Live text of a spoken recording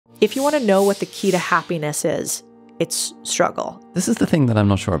If you want to know what the key to happiness is, it's struggle. This is the thing that I'm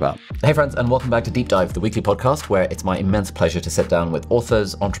not sure about. Hey friends, and welcome back to Deep Dive, the weekly podcast where it's my immense pleasure to sit down with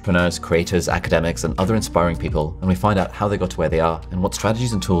authors, entrepreneurs, creators, academics, and other inspiring people, and we find out how they got to where they are and what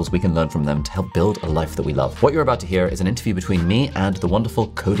strategies and tools we can learn from them to help build a life that we love. What you're about to hear is an interview between me and the wonderful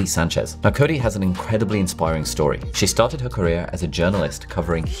Codie Sanchez. Now, Codie has an incredibly inspiring story. She started her career as a journalist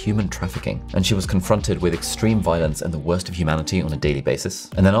covering human trafficking, and she was confronted with extreme violence and the worst of humanity on a daily basis.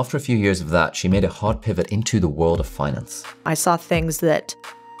 And then after a few years of that, she made a hard pivot into the world of finance. I saw things that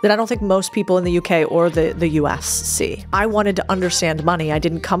I don't think most people in the UK or the US see. I wanted to understand money. I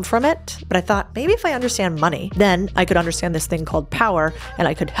didn't come from it, but I thought maybe if I understand money, then I could understand this thing called power and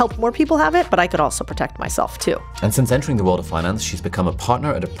I could help more people have it, but I could also protect myself too. And since entering the world of finance, she's become a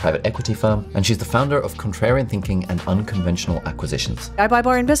partner at a private equity firm, and she's the founder of Contrarian Thinking and Unconventional Acquisitions. I buy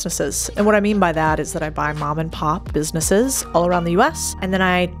boring businesses. And what I mean by that is that I buy mom and pop businesses all around the US, and then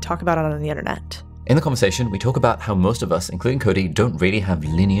I talk about it on the internet. In the conversation, we talk about how most of us, including Codie, don't really have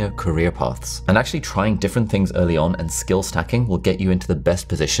linear career paths. And actually trying different things early on and skill stacking will get you into the best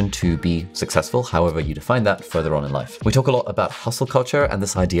position to be successful, however you define that, further on in life. We talk a lot about hustle culture and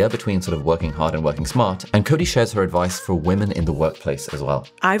this idea between sort of working hard and working smart. And Codie shares her advice for women in the workplace as well.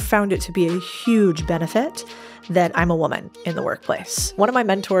 I've found it to be a huge benefit that I'm a woman in the workplace. One of my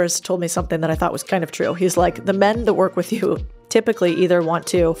mentors told me something that I thought was kind of true. He's like, the men that work with you typically either want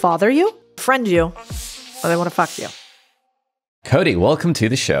to father you, friend you, or they want to fuck you. Codie, welcome to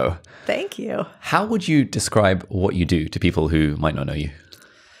the show. Thank you. How would you describe what you do to people who might not know you?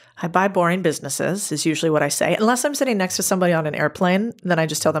 I buy boring businesses is usually what I say. Unless I'm sitting next to somebody on an airplane, then I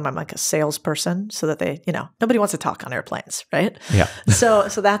just tell them I'm like a salesperson so that they, nobody wants to talk on airplanes, right? Yeah. So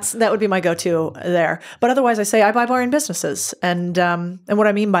that would be my go-to there. But otherwise I say I buy boring businesses. And what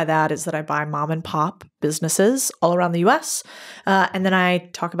I mean by that is that I buy mom and pop businesses all around the US. And then I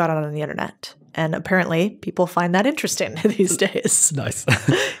talk about it on the internet. And apparently people find that interesting these days. Nice.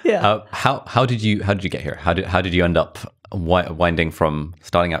 Yeah. How did you get here? How did you end up winding from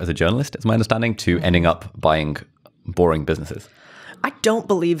starting out as a journalist, it's my understanding, to ending up buying boring businesses? I don't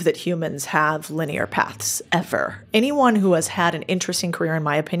believe that humans have linear paths ever. Anyone who has had an interesting career, in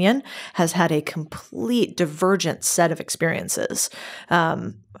my opinion, has had a complete divergent set of experiences.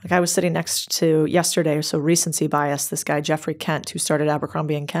 Like I was sitting next to yesterday, so recency bias, this guy, Jeffrey Kent, who started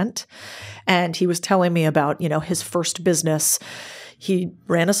Abercrombie & Kent. And he was telling me about, his first business. He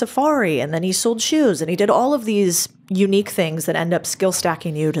ran a safari and then he sold shoes and he did all of these unique things that end up skill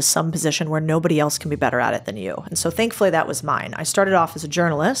stacking you to some position where nobody else can be better at it than you. And so thankfully that was mine. I started off as a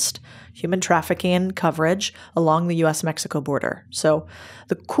journalist, human trafficking coverage along the US-Mexico border. So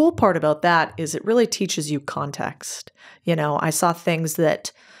the cool part about that is it really teaches you context. I saw things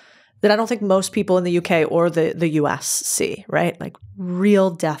that I don't think most people in the UK or the US see, right? Like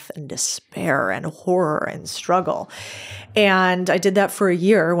real death and despair and horror and struggle. And I did that for a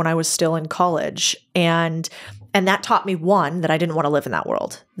year when I was still in college. And that taught me, one, that I didn't want to live in that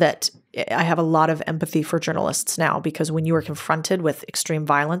world, that I have a lot of empathy for journalists now, because when you are confronted with extreme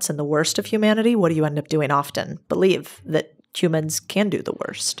violence and the worst of humanity, what do you end up doing often? Believe that humans can do the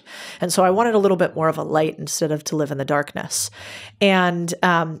worst. And so I wanted a little bit more of a light instead of to live in the darkness. And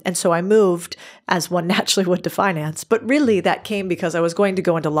so I moved, as one naturally would, to finance. But really that came because I was going to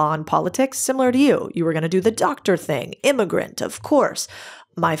go into law and politics, similar to you. You were going to do the doctor thing, immigrant, of course.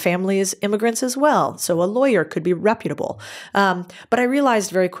 My family is immigrants as well, so a lawyer could be reputable. But I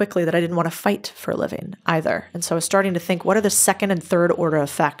realized very quickly that I didn't want to fight for a living either. And so I was starting to think, what are the second and third order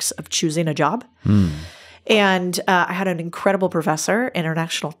effects of choosing a job? And I had an incredible professor,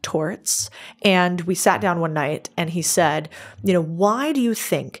 international torts, and we sat down one night and he said, why do you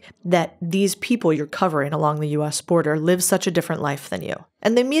think that these people you're covering along the US border live such a different life than you?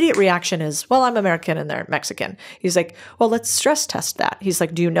 And the immediate reaction is, well, I'm American and they're Mexican. He's like, well, let's stress test that. He's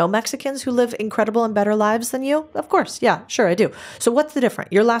like, do you know Mexicans who live incredible and better lives than you? Of course. Yeah, sure, I do. So what's the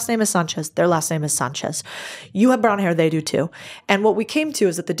difference? Your last name is Sanchez. Their last name is Sanchez. You have brown hair. They do too. And what we came to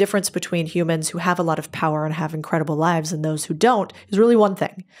is that the difference between humans who have a lot of power and have incredible lives and those who don't is really one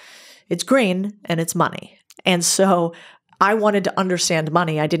thing. It's green and it's money. And so I wanted to understand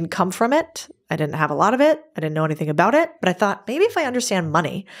money. I didn't come from it. I didn't have a lot of it. I didn't know anything about it. But I thought maybe if I understand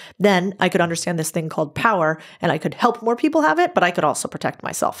money, then I could understand this thing called power and I could help more people have it, but I could also protect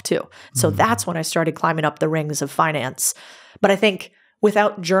myself too. So that's when I started climbing up the rings of finance. But I think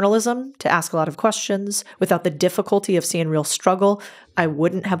without journalism to ask a lot of questions, without the difficulty of seeing real struggle, I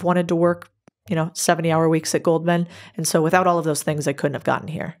wouldn't have wanted to work, 70-hour weeks at Goldman. And so without all of those things, I couldn't have gotten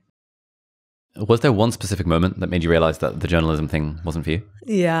here. Was there one specific moment that made you realize that the journalism thing wasn't for you?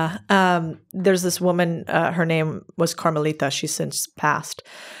 Yeah. There's this woman, her name was Carmelita. She's since passed.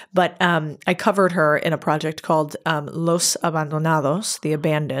 But I covered her in a project called Los Abandonados, The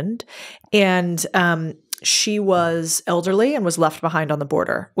Abandoned. And she was elderly and was left behind on the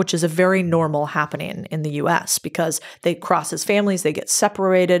border, which is a very normal happening in the US because they cross as families, they get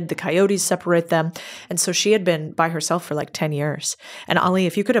separated, the coyotes separate them. And so she had been by herself for like 10 years. And Ali,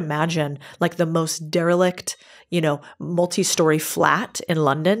 if you could imagine like the most derelict, multi-story flat in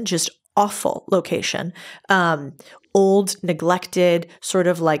London, just awful location. Old, neglected, sort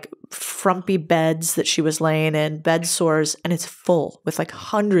of like frumpy beds that she was laying in, bed sores, and it's full with like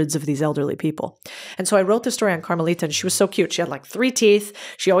hundreds of these elderly people. And so I wrote the story on Carmelita, and she was so cute. She had like 3 teeth.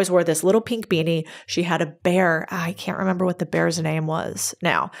 She always wore this little pink beanie. She had a bear. I can't remember what the bear's name was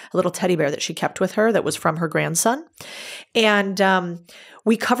now. A little teddy bear that she kept with her that was from her grandson. And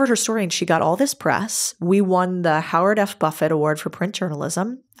we covered her story, and she got all this press. We won the Howard F. Buffett Award for Print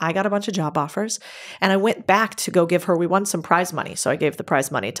Journalism. I got a bunch of job offers, and I went back to go give her, we won some prize money. So I gave the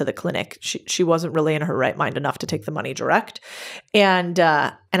prize money to the clinic. She wasn't really in her right mind enough to take the money direct. And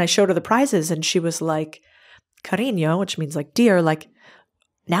I showed her the prizes, and she was like, cariño, which means like dear, like,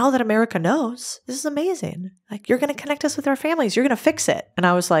 now that America knows, this is amazing. Like, you're going to connect us with our families. You're going to fix it. And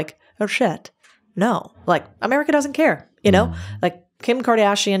I was like, oh shit. No, like America doesn't care, like Kim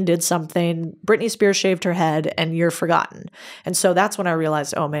Kardashian did something, Britney Spears shaved her head, and you're forgotten. And so that's when I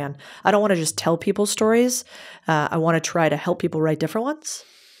realized, oh man, I don't want to just tell people stories. I want to try to help people write different ones.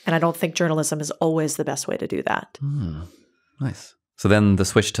 And I don't think journalism is always the best way to do that. Nice. So then the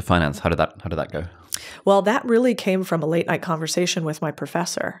switch to finance, how did that go? Well, that really came from a late night conversation with my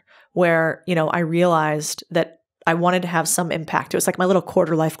professor where, I realized that I wanted to have some impact. It was like my little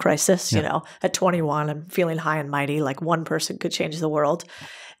quarter life crisis, at 21, I'm feeling high and mighty, like one person could change the world.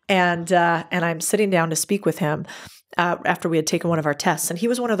 And I'm sitting down to speak with him after we had taken one of our tests. And he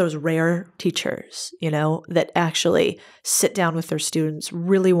was one of those rare teachers, that actually sit down with their students,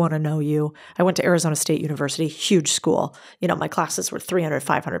 really want to know you. I went to Arizona State University, huge school. My classes were 300,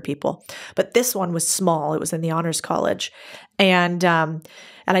 500 people. But this one was small. It was in the honors college. And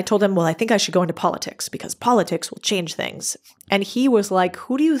I told him, well, I think I should go into politics because politics will change things. And he was like,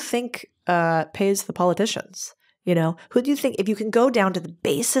 who do you think pays the politicians? Who do you think, if you can go down to the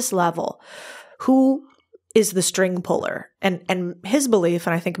basis level, who is the string puller? And his belief,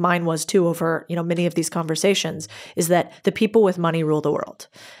 and I think mine was too over, many of these conversations, is that the people with money rule the world.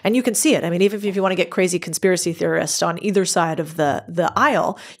 And you can see it. I mean, even if you want to get crazy conspiracy theorists on either side of the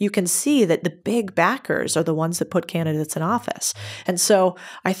aisle, you can see that the big backers are the ones that put candidates in office. And so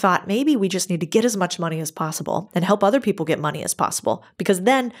I thought maybe we just need to get as much money as possible and help other people get money as possible, because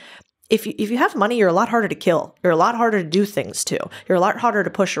then if you have money, you're a lot harder to kill. You're a lot harder to do things to. You're a lot harder to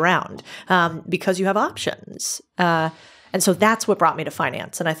push around because you have options. And so that's what brought me to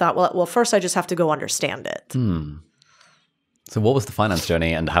finance. And I thought, well, first I just have to go understand it. So what was the finance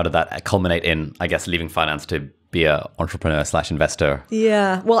journey, and how did that culminate in, I guess, leaving finance to be an entrepreneur/investor?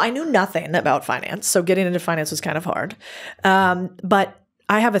 Yeah. Well, I knew nothing about finance, so getting into finance was kind of hard. But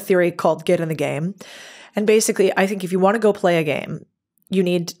I have a theory called get in the game. And basically, I think if you want to go play a game, you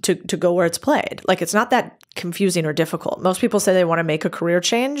need to go where it's played. Like, it's not that confusing or difficult. Most people say they want to make a career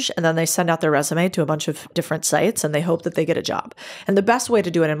change, and then they send out their resume to a bunch of different sites, and they hope that they get a job. And the best way to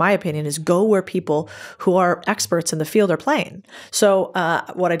do it, in my opinion, is go where people who are experts in the field are playing. So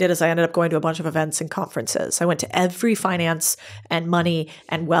what I did is I ended up going to a bunch of events and conferences. I went to every finance and money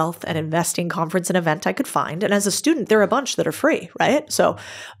and wealth and investing conference and event I could find. And as a student, there are a bunch that are free, right? So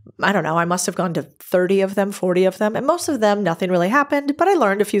I don't know, I must have gone to 30 of them, 40 of them, and most of them, nothing really happened, but I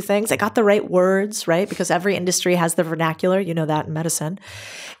learned a few things. I got the right words, right? Because every industry has the vernacular, you know that in medicine.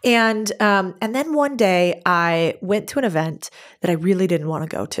 And then one day I went to an event that I really didn't want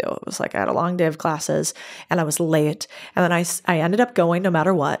to go to. It was like I had a long day of classes and I was late. And then I ended up going no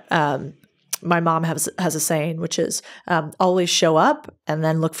matter what. My mom has a saying, which is always show up and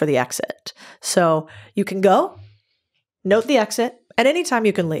then look for the exit. So you can go, note the exit. At any time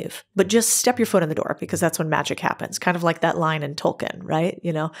you can leave, but just step your foot in the door, because that's when magic happens. Kind of like that line in Tolkien, right?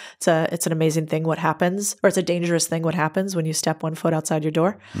 You know, it's an amazing thing what happens, or it's a dangerous thing what happens when you step one foot outside your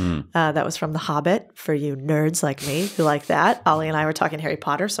door. That was from The Hobbit, for you nerds like me who like that. Ollie and I were talking Harry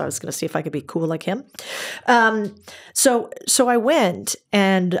Potter, so I was going to see if I could be cool like him. So I went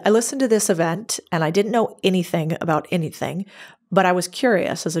and I listened to this event, and I didn't know anything about anything. But I was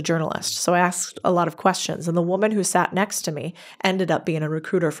curious as a journalist, so I asked a lot of questions. And the woman who sat next to me ended up being a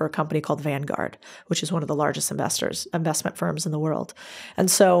recruiter for a company called Vanguard, which is one of the largest investment firms in the world.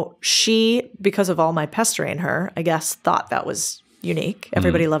 And so she, because of all my pestering her, I guess thought that was unique.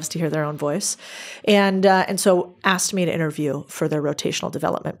 Everybody loves to hear their own voice. And so asked me to interview for their rotational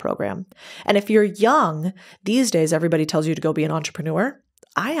development program. And if you're young, these days, everybody tells you to go be an entrepreneur.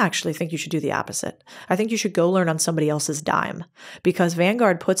 I actually think you should do the opposite. I think you should go learn on somebody else's dime, because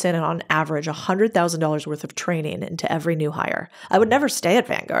Vanguard puts in on average $100,000 worth of training into every new hire. I would never stay at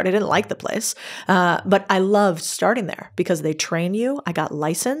Vanguard. I didn't like the place, but I loved starting there because they train you. I got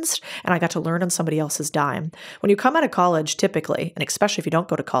licensed and I got to learn on somebody else's dime. When you come out of college, typically, and especially if you don't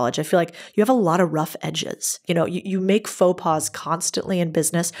go to college, I feel like you have a lot of rough edges. You know, you make faux pas constantly in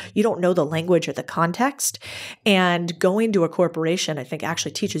business. You don't know the language or the context. And going to a corporation, I think, actually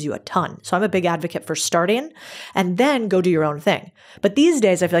teaches you a ton. So I'm a big advocate for starting and then go do your own thing. But these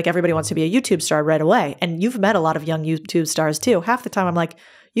days, I feel like everybody wants to be a YouTube star right away. And you've met a lot of young YouTube stars too. Half the time I'm like,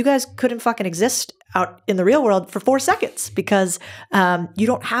 you guys couldn't fucking exist out in the real world for 4 seconds because you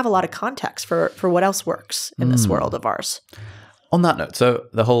don't have a lot of context for what else works in this world of ours. On that note, so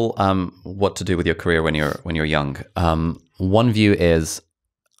the whole what to do with your career when you're young. One view is,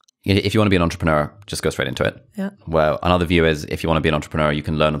 if you want to be an entrepreneur, just go straight into it. Yeah. Well, another view is, if you want to be an entrepreneur, you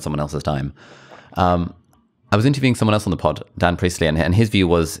can learn on someone else's dime. I was interviewing someone else on the pod, Dan Priestley, and his view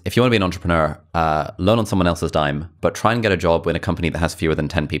was, if you want to be an entrepreneur, learn on someone else's dime, but try and get a job in a company that has fewer than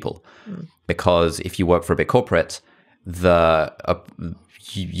 10 people. Because if you work for a big corporate,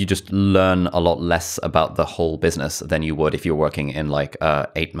 you just learn a lot less about the whole business than you would if you're working in like a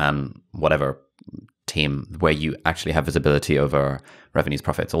 8-man whatever team where you actually have visibility over revenues,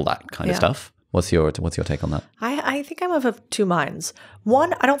 profits, all that kind of stuff. What's your take on that? I think I'm of two minds.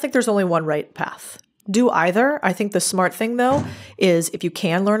 One, I don't think there's only one right path. Do either. I think the smart thing, though, is if you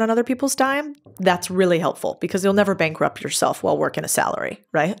can learn on other people's dime, that's really helpful because you'll never bankrupt yourself while working a salary,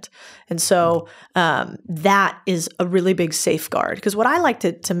 right? And so that is a really big safeguard. Because what I like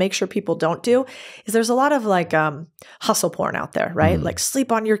to make sure people don't do is there's a lot of like hustle porn out there, right? Like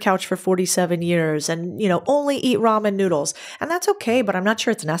sleep on your couch for 47 years and, you know, only eat ramen noodles. And that's okay, but I'm not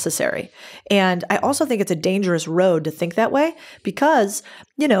sure it's necessary. And I also think it's a dangerous road to think that way because,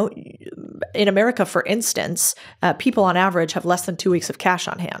 you know, in America, for instance, people on average have less than 2 weeks of cash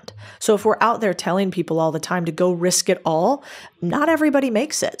on hand. So if we're out there telling people all the time to go risk it all, not everybody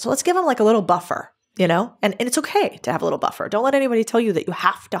makes it. So let's give them like a little buffer, you know, and it's okay to have a little buffer. Don't let anybody tell you that you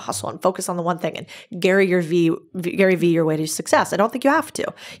have to hustle and focus on the one thing and Gary V your way to success. I don't think you have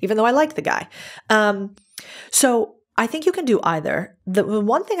to, even though I like the guy. So I think you can do either. The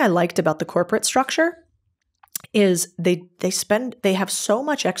one thing I liked about the corporate structure is they have so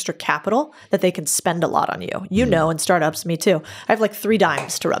much extra capital that they can spend a lot on you. You know, in startups, me too. I have like 3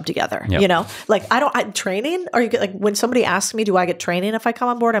 dimes to rub together, you know, like training, or you get like, when somebody asks me, do I get training if I come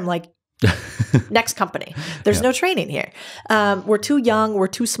on board? I'm like, next company. There's no training here. We're too young. We're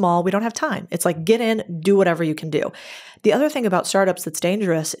too small. We don't have time. It's like, get in, do whatever you can do. The other thing about startups that's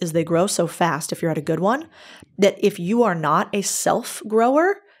dangerous is they grow so fast if you're at a good one, that if you are not a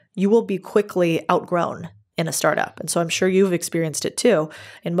self-grower, you will be quickly outgrown in a startup. And so I'm sure you've experienced it too.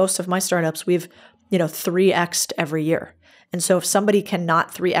 In most of my startups, we've, 3x'd every year. And so if somebody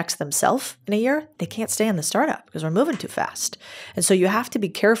cannot 3x themselves in a year, they can't stay in the startup because we're moving too fast. And so you have to be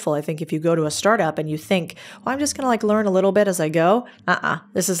careful, I think, if you go to a startup and you think, well, I'm just going to like learn a little bit as I go.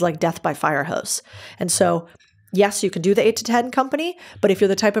 This is like death by fire hose. And so yes, you can do the 8 to 10 company, but if you're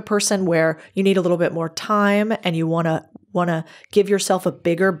the type of person where you need a little bit more time and you want to give yourself a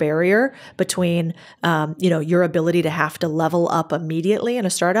bigger barrier between, your ability to have to level up immediately in a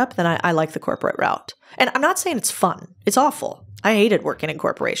startup, then I like the corporate route. And I'm not saying it's fun. It's awful. I hated working in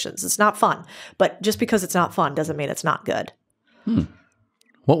corporations. It's not fun. But just because it's not fun doesn't mean it's not good.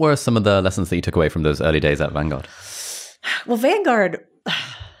 What were some of the lessons that you took away from those early days at Vanguard? Well, Vanguard,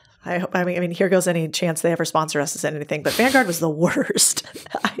 I mean, here goes any chance they ever sponsor us as anything, but Vanguard was the worst.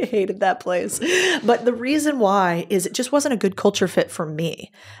 I hated that place. But the reason why is it just wasn't a good culture fit for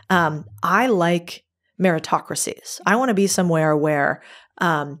me. I like meritocracies. I want to be somewhere where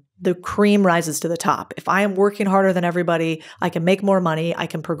the cream rises to the top. If I am working harder than everybody, I can make more money, I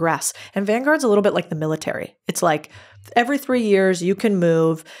can progress. And Vanguard's a little bit like the military. It's like every 3 years you can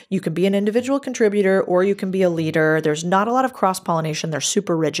move, you can be an individual contributor or you can be a leader. There's not a lot of cross-pollination. They're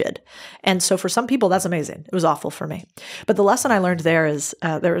super rigid. And so for some people, that's amazing. It was awful for me. But the lesson I learned there is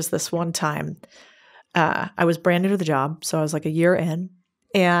there was this one time I was brand new to the job. So I was like a year in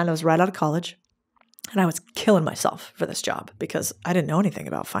and I was right out of college. And I was killing myself for this job because I didn't know anything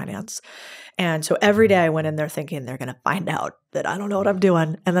about finance. And so every day I went in there thinking they're going to find out that I don't know what I'm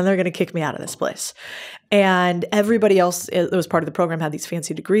doing, and then they're going to kick me out of this place. And everybody else that was part of the program had these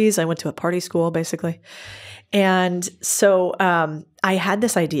fancy degrees. I went to a party school, basically. And so I had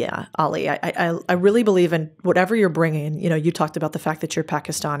this idea, Ali. I really believe in whatever you're bringing. You know, you talked about the fact that you're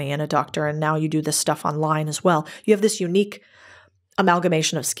Pakistani and a doctor, and now you do this stuff online as well. You have this unique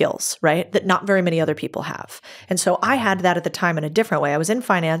amalgamation of skills, right? That not very many other people have. And so I had that at the time in a different way. I was in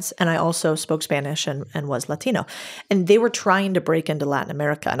finance and I also spoke Spanish and was Latino. And they were trying to break into Latin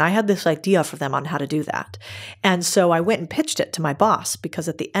America. And I had this idea for them on how to do that. And so I went and pitched it to my boss because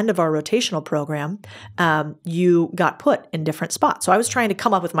at the end of our rotational program, you got put in different spots. So I was trying to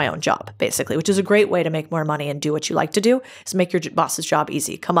come up with my own job, basically, which is a great way to make more money and do what you like to do, is make your boss's job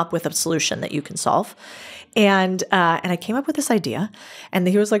easy. Come up with a solution that you can solve. And I came up with this idea, and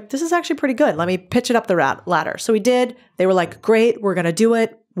he was like, this is actually pretty good. Let me pitch it up the ladder. So we did. They were like, great, we're going to do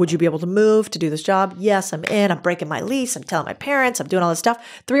it. Would you be able to move to do this job? Yes, I'm in. I'm breaking my lease. I'm telling my parents. I'm doing all this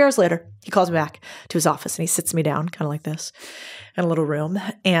stuff. 3 hours later, he calls me back to his office, and he sits me down kind of like this in a little room,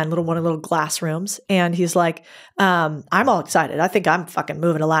 and one of the little glass rooms. And he's like, I'm all excited. I think I'm fucking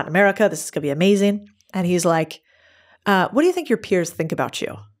moving to Latin America. This is going to be amazing. And he's like, what do you think your peers think about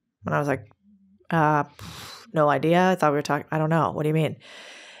you? And I was like, no idea. I thought we were talking, I don't know. What do you mean?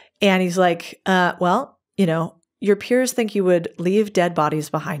 And he's like, well, you know, your peers think you would leave dead bodies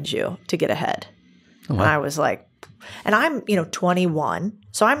behind you to get ahead. Oh, wow. And I was like, and I'm, 21.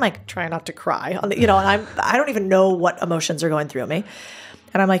 So I'm like trying not to cry on the, and I don't even know what emotions are going through me.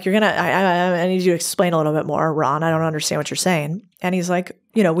 And I'm like, I need you to explain a little bit more, Ron. I don't understand what you're saying. And he's like,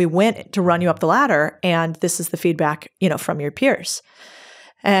 we went to run you up the ladder, and this is the feedback, from your peers.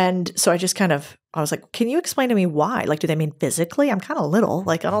 And so I was like, can you explain to me why? Like, do they mean physically? I'm kind of little.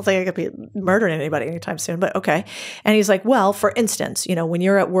 Like, I don't think I could be murdering anybody anytime soon, but okay. And he's like, well, for instance, when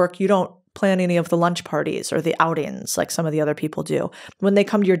you're at work, you don't plan any of the lunch parties or the outings like some of the other people do. When they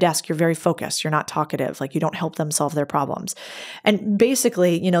come to your desk, you're very focused. You're not talkative. Like, you don't help them solve their problems. And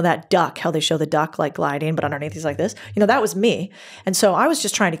basically, that duck, how they show the duck like gliding, but underneath he's like this, that was me. And so I was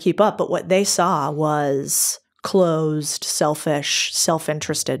just trying to keep up. But what they saw was closed, selfish,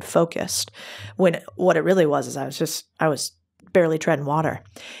 self-interested, focused, when what it really was is I was barely treading water.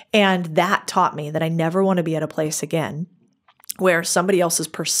 And that taught me that I never want to be at a place again where somebody else's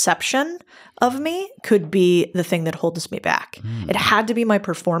perception of me could be the thing that holds me back. It had to be my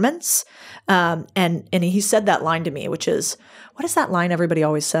performance. And he said that line to me, which is, what is that line everybody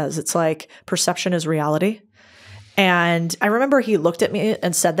always says? It's like, perception is reality. And I remember he looked at me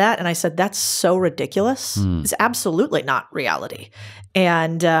and said that, and I said, that's so ridiculous. It's absolutely not reality.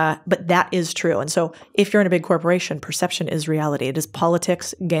 And but that is true. And so if you're in a big corporation, perception is reality. It is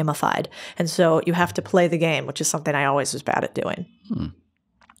politics gamified. And so you have to play the game, which is something I always was bad at doing.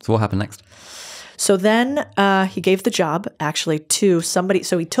 So what happened next? So then he gave the job actually to somebody.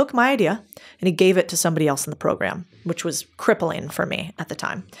 So he took my idea and he gave it to somebody else in the program, which was crippling for me at the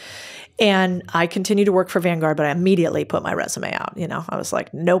time. And I continued to work for Vanguard, but I immediately put my resume out. I was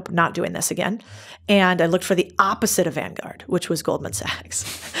like, nope, not doing this again. And I looked for the opposite of Vanguard, which was Goldman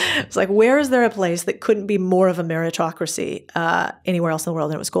Sachs. It's like, where is there a place that couldn't be more of a meritocracy anywhere else in the world?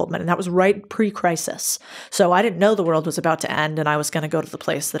 And it was Goldman. And that was right pre-crisis. So I didn't know the world was about to end and I was going to go to the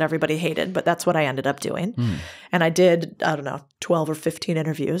place that everybody hated, but that's what I ended up doing. And I did, 12 or 15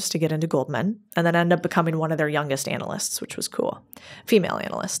 interviews to get into Goldman, and then ended up becoming one of their youngest analysts, which was cool, female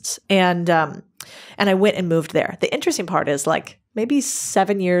analysts. And I went and moved there. The interesting part is, like, maybe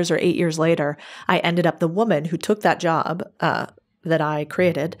 7 years or 8 years later, I ended up, the woman who took that job that I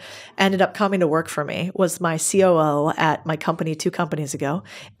created, ended up coming to work for me, was my COO at my company 2 companies ago.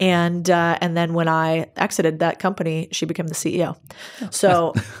 And then when I exited that company, she became the CEO.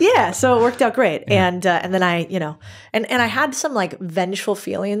 So yeah, so it worked out great. Yeah. And then I, and I had some like vengeful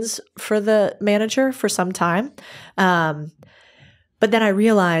feelings for the manager for some time. But then I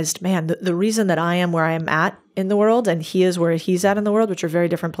realized, man, the reason that I am where I am at in the world and he is where he's at in the world, which are very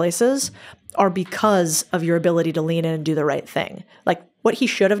different places, are because of your ability to lean in and do the right thing. Like, what he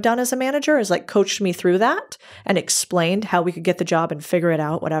should have done as a manager is like coached me through that and explained how we could get the job and figure it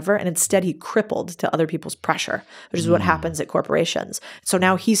out, whatever. And instead he crippled to other people's pressure, which is what happens at corporations. So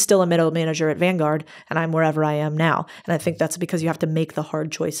now he's still a middle manager at Vanguard and I'm wherever I am now. And I think that's because you have to make the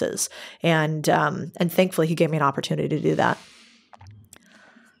hard choices. And thankfully he gave me an opportunity to do that.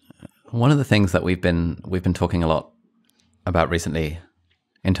 One of the things that we've been talking a lot about recently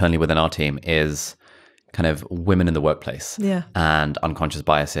internally within our team is kind of women in the workplace, and unconscious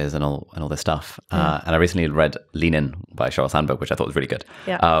biases and all this stuff. And I recently read Lean In by Sheryl Sandberg, which I thought was really good.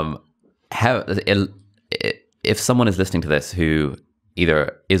 if someone is listening to this who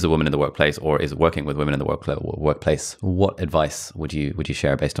either is a woman in the workplace or is working with women in the workplace, what advice would you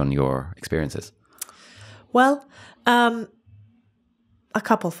share based on your experiences? Well, a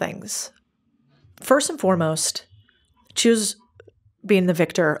couple things. First and foremost, choose being the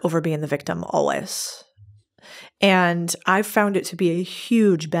victor over being the victim always. And I've found it to be a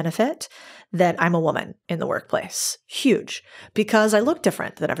huge benefit that I'm a woman in the workplace. Huge. Because I look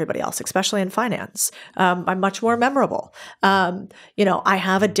different than everybody else, especially in finance. I'm much more memorable. I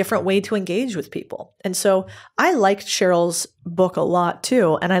have a different way to engage with people. And so I liked Cheryl's book a lot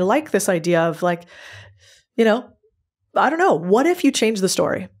too. And I like this idea of like, I don't know, what if you change the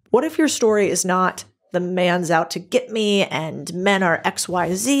story? What if your story is not the man's out to get me and men are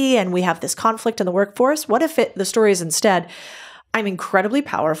XYZ and we have this conflict in the workforce? What if the story is instead, I'm incredibly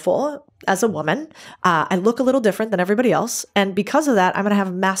powerful as a woman. I look a little different than everybody else. And because of that, I'm going to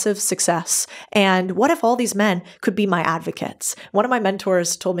have massive success. And what if all these men could be my advocates? One of my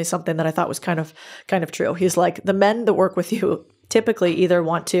mentors told me something that I thought was kind of true. He's like, the men that work with you typically either they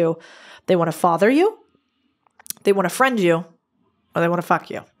want to father you, they want to friend you, or they want to fuck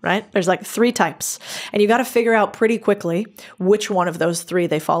you, right? There's like 3 types. And you got to figure out pretty quickly which one of those 3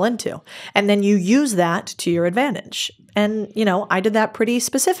 they fall into. And then you use that to your advantage. And, I did that pretty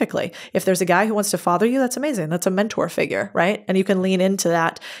specifically. If there's a guy who wants to father you, that's amazing. That's a mentor figure, right? And you can lean into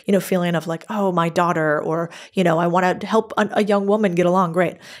that, feeling of like, oh, my daughter, or, I want to help a young woman get along.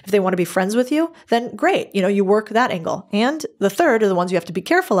 Great. If they want to be friends with you, then great. You work that angle. And the third are the ones you have to be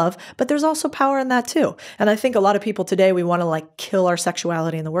careful of, but there's also power in that too. And I think a lot of people today, we want to like kill our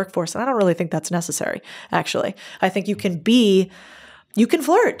sexuality in the workforce. And I don't really think that's necessary, actually. I think you can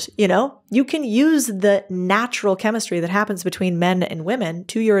flirt, you can use the natural chemistry that happens between men and women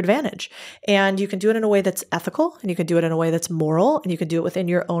to your advantage. And you can do it in a way that's ethical, and you can do it in a way that's moral, and you can do it within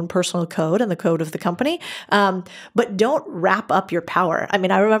your own personal code and the code of the company. But don't wrap up your power. I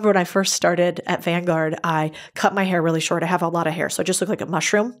mean, I remember when I first started at Vanguard, I cut my hair really short. I have a lot of hair, so I just looked like a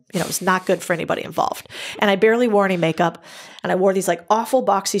mushroom. It was not good for anybody involved. And I barely wore any makeup, and I wore these like awful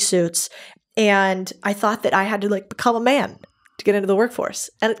boxy suits. And I thought that I had to like become a man to get into the workforce.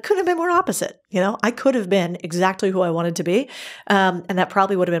 And it could have been more opposite. I could have been exactly who I wanted to be. And that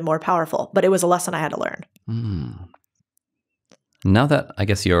probably would have been more powerful, but it was a lesson I had to learn. Now that I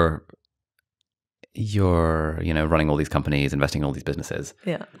guess you're running all these companies, investing in all these businesses.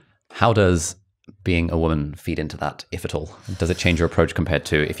 Yeah. How does being a woman feed into that, if at all? Does it change your approach compared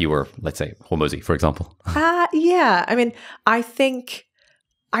to if you were, let's say, Hormozi, for example? Yeah. I mean, I think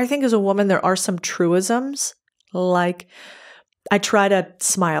as a woman, there are some truisms. Like, I try to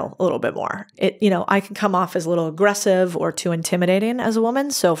smile a little bit more. I can come off as a little aggressive or too intimidating as a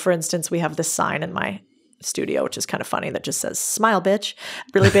woman. So for instance, we have this sign in my studio, which is kind of funny, that just says "smile, bitch,"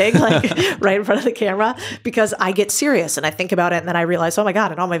 really big, like right in front of the camera, because I get serious and I think about it. And then I realize, oh my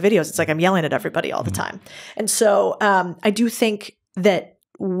God, in all my videos, it's like I'm yelling at everybody all the time. And so I do think that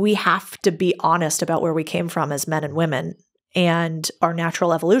we have to be honest about where we came from as men and women and our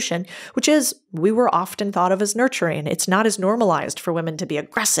natural evolution, which is we were often thought of as nurturing. It's not as normalized for women to be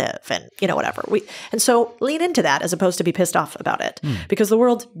aggressive and, whatever. And so lean into that as opposed to be pissed off about it, because the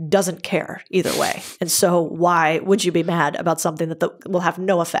world doesn't care either way. And so why would you be mad about something that will have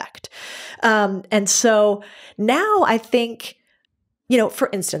no effect? And so now I think, for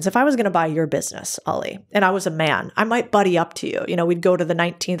instance, if I was going to buy your business, Ollie, and I was a man, I might buddy up to you. We'd go to the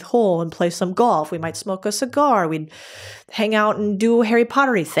 19th hole and play some golf. We might smoke a cigar. We'd hang out and do Harry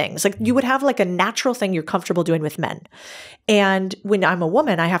Pottery things. Like, you would have like a natural thing you're comfortable doing with men. And when I'm a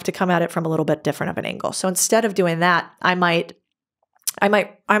woman, I have to come at it from a little bit different of an angle. So instead of doing that, I might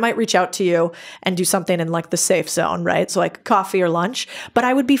reach out to you and do something in like the safe zone, right? So like coffee or lunch, but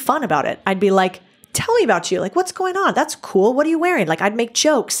I would be fun about it. I'd be like, tell me about you. Like, what's going on? That's cool. What are you wearing? Like, I'd make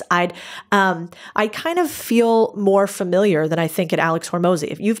jokes. I kind of feel more familiar than I think at Alex Hormozi.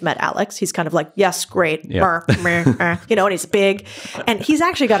 If you've met Alex, he's kind of like, yes, great. Yeah. And he's big, and he's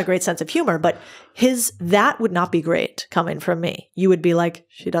actually got a great sense of humor, but that would not be great coming from me. You would be like,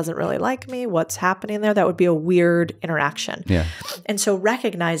 she doesn't really like me. What's happening there? That would be a weird interaction. Yeah. And so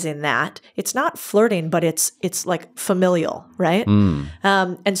recognizing that, it's not flirting, but it's like familial, right?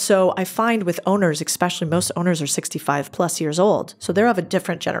 And so I find with owners, especially most owners are 65 plus years old. So they're of a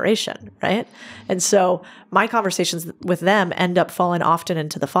different generation, right? And so my conversations with them end up falling often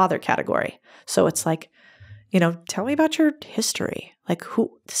into the father category. So it's like, tell me about your history. Like,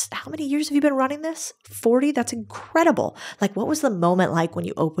 how many years have you been running this? 40? That's incredible. Like, what was the moment like when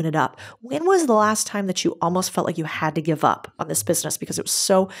you opened it up? When was the last time that you almost felt like you had to give up on this business because it was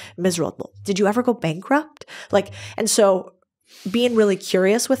so miserable? Did you ever go bankrupt? And so being really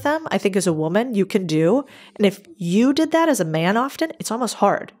curious with them, I think as a woman, you can do. And if you did that as a man often, it's almost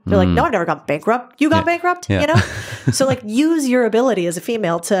hard. They're like, no, I've never gone bankrupt. You got bankrupt, you know? So like use your ability as a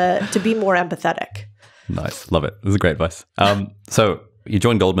female to be more empathetic. Nice. Love it. This is great advice. So you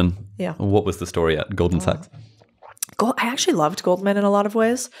joined Goldman. Yeah. What was the story at Goldman Sachs? I actually loved Goldman in a lot of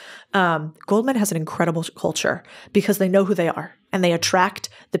ways. Goldman has an incredible culture because they know who they are and they attract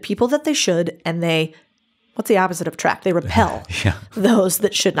the people that they should, and what's the opposite of attract? They repel those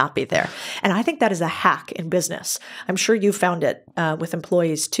that should not be there. And I think that is a hack in business. I'm sure you found it with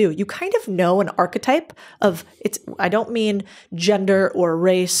employees too. You kind of know an archetype of I don't mean gender or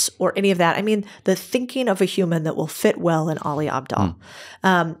race or any of that. I mean the thinking of a human that will fit well in Ali Abdaal.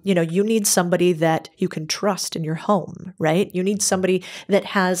 You need somebody that you can trust in your home, right? You need somebody that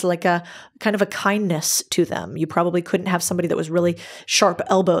has like a kind of a kindness to them. You probably couldn't have somebody that was really sharp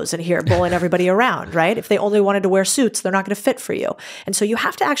elbows in here bullying everybody around, right? If they only wanted to wear suits, they're not going to fit for you. And so you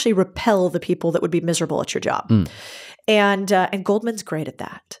have to actually repel the people that would be miserable at your job. And Goldman's great at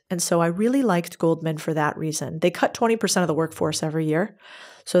that. And so I really liked Goldman for that reason. They cut 20% of the workforce every year.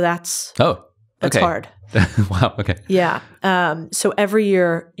 So that's hard. Wow. Okay. Yeah. So every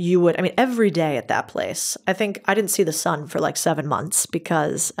year every day at that place, I think I didn't see the sun for like 7 months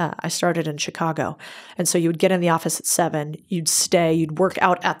because I started in Chicago. And so you would get in the office at 7, you'd stay, you'd work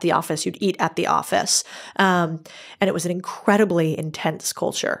out at the office, you'd eat at the office. And it was an incredibly intense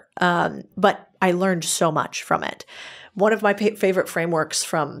culture. But I learned so much from it. One of my favorite frameworks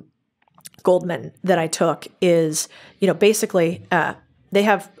from Goldman that I took is, basically, they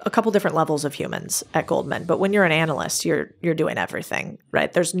have a couple different levels of humans at Goldman, but when you're an analyst, you're doing everything,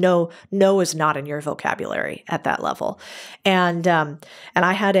 right? There's no is not in your vocabulary at that level. And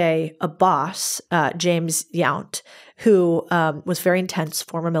I had a boss, James Yount, who was very intense,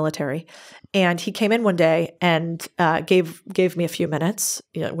 former military, and he came in one day and gave me a few minutes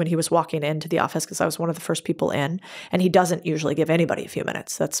when he was walking into the office because I was one of the first people in, and he doesn't usually give anybody a few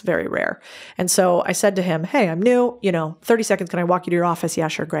minutes. That's very rare. And so I said to him, "Hey, I'm new. 30 seconds. Can I walk you to your office?" "Yeah,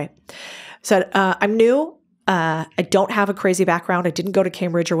 sure, great." I said, "I'm new. I don't have a crazy background. I didn't go to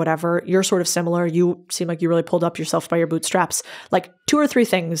Cambridge or whatever. You're sort of similar. You seem like you really pulled up yourself by your bootstraps. Like 2 or 3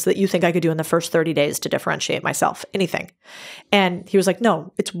 things that you think I could do in the first 30 days to differentiate myself. Anything." And he was like,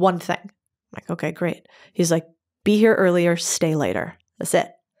 "No, it's one thing." I'm like, "Okay, great." He's like, "Be here earlier, stay later. That's it."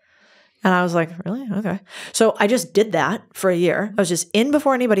 And I was like, "Really? Okay." So I just did that for a year. I was just in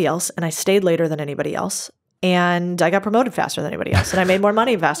before anybody else, and I stayed later than anybody else. And I got promoted faster than anybody else, and I made more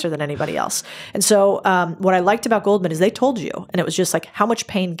money faster than anybody else. And so what I liked about Goldman is they told you, and it was just like, how much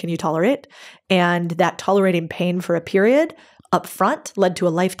pain can you tolerate? And that tolerating pain for a period up front led to a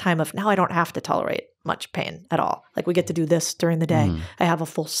lifetime of now I don't have to tolerate much pain at all. Like we get to do this during the day. I have a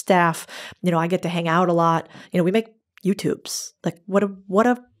full staff. I get to hang out a lot. We make YouTubes. Like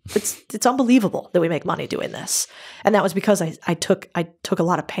it's unbelievable that we make money doing this. And that was because I took a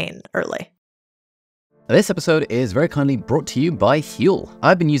lot of pain early. This episode is very kindly brought to you by Huel.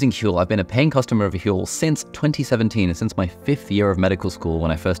 I've been using Huel. I've been a paying customer of Huel since 2017, since my 5th year of medical school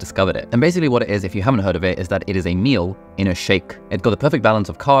when I first discovered it. And basically what it is, if you haven't heard of it, is that it is a meal in a shake. It's got the perfect balance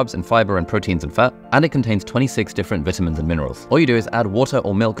of carbs and fiber and proteins and fat, and it contains 26 different vitamins and minerals. All you do is add water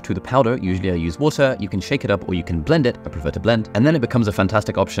or milk to the powder. Usually I use water. You can shake it up or you can blend it. I prefer to blend. And then it becomes a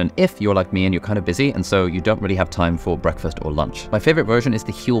fantastic option if you're like me and you're kind of busy and so you don't really have time for breakfast or lunch. My favorite version is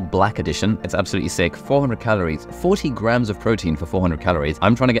the Huel Black Edition. It's absolutely sick. 400 calories, 40 grams of protein for 400 calories.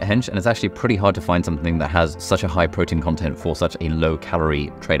 I'm trying to get hench and it's actually pretty hard to find something that has such a high protein content for such a low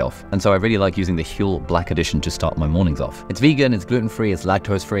calorie trade-off. And so I really like using the Huel Black Edition to start my mornings off. It's vegan, it's gluten-free, it's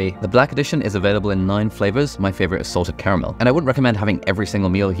lactose-free. The Black Edition is available in 9 flavors. My favorite is salted caramel. And I wouldn't recommend having every single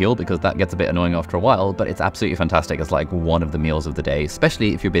meal Huel because that gets a bit annoying after a while, but it's absolutely fantastic as like one of the meals of the day,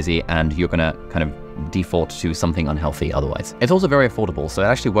 especially if you're busy and you're gonna kind of default to something unhealthy otherwise. It's also very affordable, so it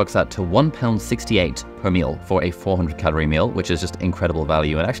actually works out to £1.68 per meal for a 400 calorie meal, which is just incredible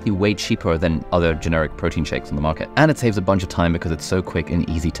value and actually way cheaper than other generic protein shakes on the market. And it saves a bunch of time because it's so quick and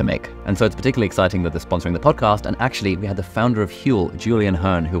easy to make. And so it's particularly exciting that they're sponsoring the podcast. And actually we had the founder of Huel, Julian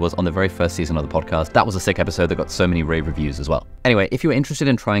Hearn, who was on the very first season of the podcast. That was a sick episode that got so many rave reviews as well. Anyway, if you're interested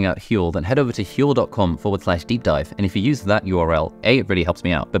in trying out Huel, then head over to huel.com/deep dive. And if you use that URL, A, it really helps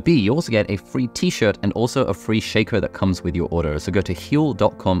me out, but B, you also get a free t-shirt and also a free shaker that comes with your order. So go to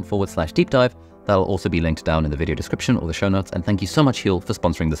huel.com/deep dive. That'll also be linked down in the video description or the show notes. And thank you so much, Huel, for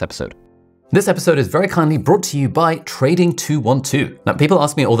sponsoring this episode. This episode is very kindly brought to you by Trading 212. Now, people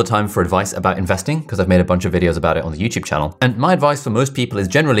ask me all the time for advice about investing because I've made a bunch of videos about it on the YouTube channel. And my advice for most people is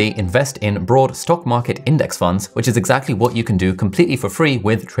generally invest in broad stock market index funds, which is exactly what you can do completely for free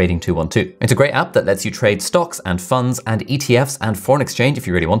with Trading 212. It's a great app that lets you trade stocks and funds and ETFs and foreign exchange if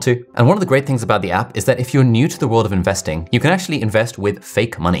you really want to. And one of the great things about the app is that if you're new to the world of investing, you can actually invest with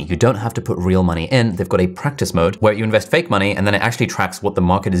fake money. You don't have to put real money in. They've got a practice mode where you invest fake money and then it actually tracks what the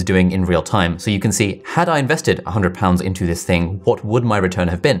market is doing in real time. So you can see, had I invested £100 into this thing, what would my return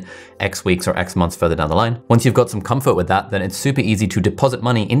have been X weeks or X months further down the line? Once you've got some comfort with that, then it's super easy to deposit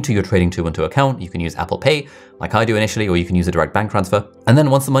money into your Trading 212 account. You can use Apple Pay, like I do initially, or you can use a direct bank transfer. And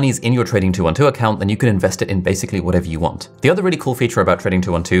then once the money is in your Trading 212 account, then you can invest it in basically whatever you want. The other really cool feature about Trading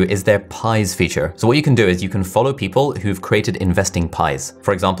 212 is their pies feature. So what you can do is you can follow people who've created investing pies.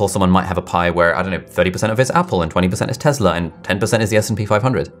 For example, someone might have a pie where, I don't know, 30% of it's Apple and 20% is Tesla and 10% is the S&P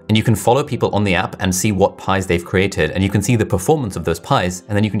 500. And you can follow people on the app and see what pies they've created, and you can see the performance of those pies,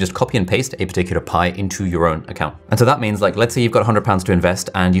 and then you can just copy and paste a particular pie into your own account. And so that means, like, let's say you've got £100 to invest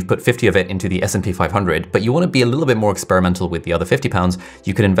and you've put 50 of it into the S&P 500, but you want to be a little bit more experimental with the other £50,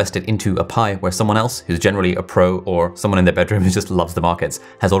 you can invest it into a pie where someone else, who's generally a pro or someone in their bedroom who just loves the markets,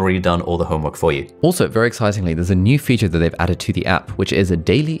 has already done all the homework for you. Also, very excitingly, there's a new feature that they've added to the app, which is a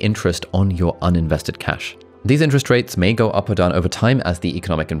daily interest on your uninvested cash. These interest rates may go up or down over time as the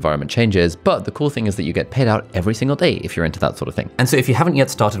economic environment changes, but the cool thing is that you get paid out every single day if you're into that sort of thing. And so if you haven't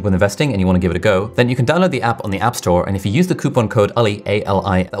yet started with investing and you want to give it a go, then you can download the app on the App Store, and if you use the coupon code ALI,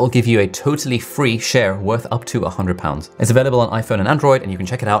 A-L-I, that will give you a totally free share worth up to £100. It's available on iPhone and Android, and you can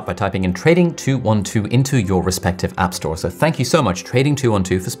check it out by typing in Trading 212 into your respective App Store. So thank you so much, Trading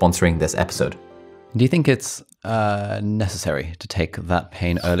 212, for sponsoring this episode. Do you think it's necessary to take that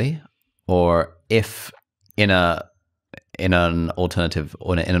pain early? Or if in an alternate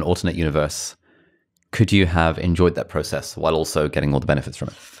universe, could you have enjoyed that process while also getting all the benefits from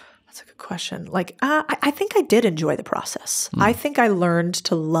it? That's a good question. Like, I think I did enjoy the process. I think I learned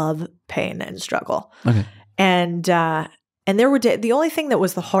to love pain and struggle. Okay. And there were the only thing that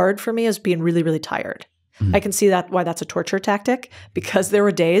was the hard for me is being really, really tired. I can see why that's a torture tactic, because there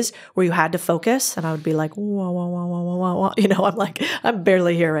were days where you had to focus and I would be like, wah, wah, wah, wah, wah, wah. You know, I'm like, I'm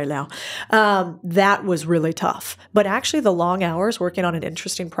barely here right now. That was really tough. But actually the long hours working on an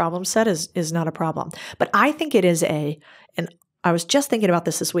interesting problem set is not a problem. But I think it is and I was just thinking about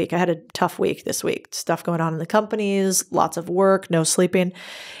this week. I had a tough week this week, stuff going on in the companies, lots of work, no sleeping.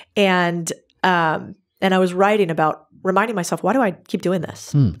 And I was writing about reminding myself, why do I keep doing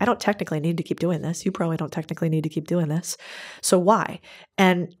this? I don't technically need to keep doing this. You probably don't technically need to keep doing this. So why?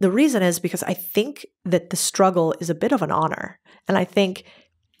 And the reason is because I think that the struggle is a bit of an honor. And I think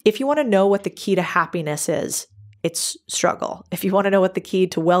if you want to know what the key to happiness is, it's struggle. If you want to know what the key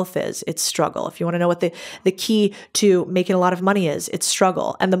to wealth is, it's struggle. If you want to know what the key to making a lot of money is, it's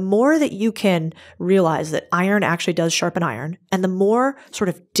struggle. And the more that you can realize that iron actually does sharpen iron, and the more sort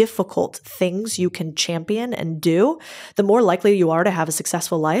of difficult things you can champion and do, the more likely you are to have a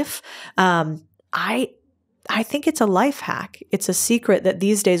successful life. I think it's a life hack. It's a secret that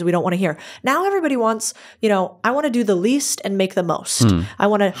these days we don't want to hear. Now everybody wants, I want to do the least and make the most. I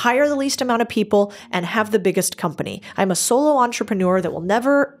want to hire the least amount of people and have the biggest company. I'm a solo entrepreneur that will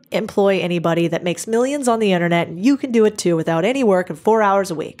never employ anybody, that makes millions on the internet, and you can do it too without any work and 4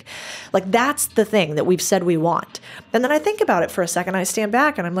 hours a week. Like, that's the thing that we've said we want. And then I think about it for a second. I stand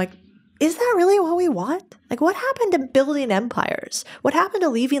back and I'm like, is that really what we want? Like, what happened to building empires? What happened to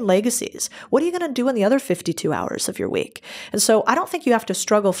leaving legacies? What are you going to do in the other 52 hours of your week? And so I don't think you have to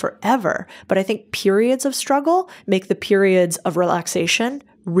struggle forever, but I think periods of struggle make the periods of relaxation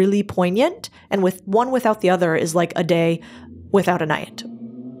really poignant. And with one without the other is like a day without a night.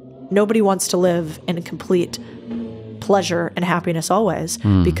 Nobody wants to live in complete pleasure and happiness always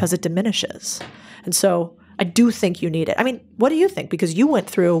because it diminishes. And so I do think you need it. I mean, what do you think? Because you went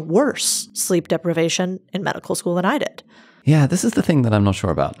through worse sleep deprivation in medical school than I did. Yeah, this is the thing that I'm not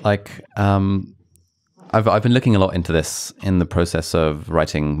sure about. Like, I've been looking a lot into this in the process of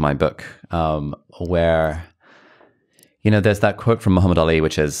writing my book, where, there's that quote from Muhammad Ali,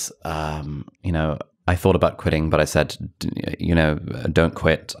 which is, I thought about quitting, but I said, don't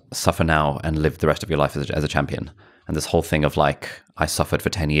quit, suffer now, and live the rest of your life as a champion. And this whole thing of like, I suffered for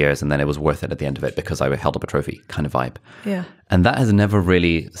 10 years and then it was worth it at the end of it because I held up a trophy kind of vibe. Yeah. And that has never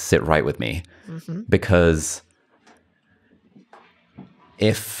really sit right with me because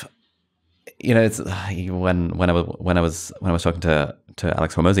if, it's when I was talking to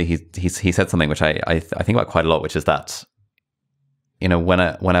Alex Hormozy, he said something which I think about quite a lot, which is that, when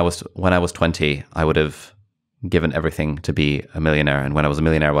I was 20, I would have given everything to be a millionaire. And when I was a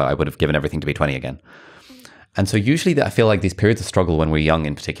millionaire, well, I would have given everything to be 20 again. And so usually I feel like these periods of struggle when we're young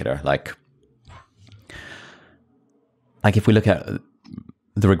in particular, like if we look at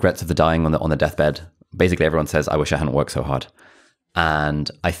the regrets of the dying on the deathbed, basically everyone says, I wish I hadn't worked so hard. And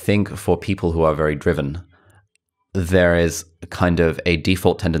I think for people who are very driven, there is kind of a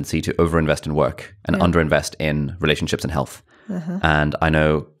default tendency to overinvest in work and underinvest in relationships and health. And I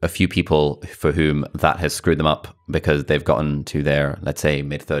know a few people for whom that has screwed them up because they've gotten to their, let's say,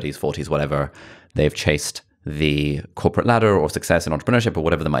 mid-30s, 40s, whatever. They've chased the corporate ladder or success in entrepreneurship or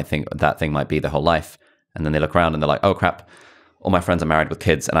whatever they might think that thing might be their whole life. And then they look around and they're like, oh, crap, all my friends are married with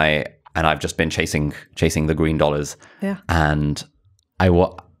kids and I've just been chasing the green dollars. Yeah. And I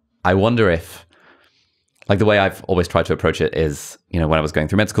wonder if, like the way I've always tried to approach it is, when I was going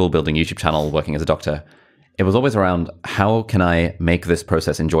through med school, building a YouTube channel, working as a doctor, it was always around how can I make this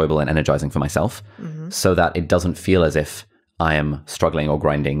process enjoyable and energizing for myself so that it doesn't feel as if I am struggling or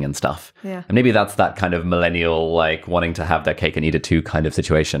grinding and stuff. Yeah. And maybe that's that kind of millennial, like wanting to have their cake and eat it too kind of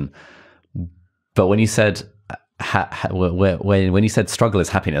situation. But when you said, when you said struggle is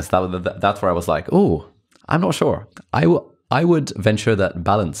happiness, that's where I was like, oh, I'm not sure. I would venture that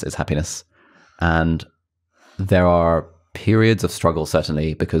balance is happiness. And there are periods of struggle,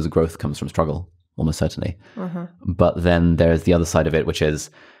 certainly, because growth comes from struggle, almost certainly. But then there's the other side of it, which is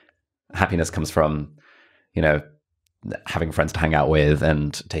happiness comes from, having friends to hang out with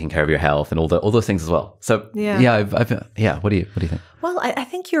and taking care of your health and all those things as well. So what do you think? Well, I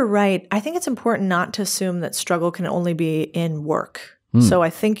think you're right. I think it's important not to assume that struggle can only be in work. So I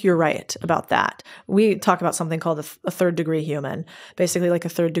think you're right about that. We talk about something called a third degree human, basically like a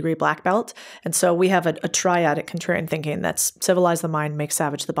third degree black belt. And so we have a triad at Contrarian Thinking that's civilize the mind, make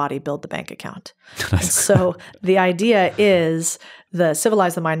savage the body, build the bank account. And so the idea is the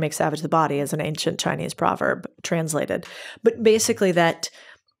civilize the mind, make savage the body is an ancient Chinese proverb translated. But basically that,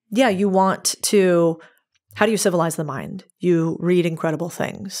 you want to, how do you civilize the mind? You read incredible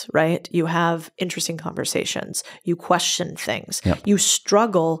things, right? You have interesting conversations. You question things. Yep. You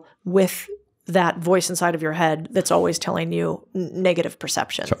struggle with that voice inside of your head that's always telling you negative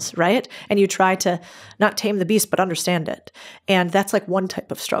perceptions, right? And you try to not tame the beast, but understand it. And that's like one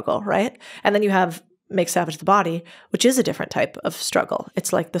type of struggle, right? And then you have make savage the body, which is a different type of struggle.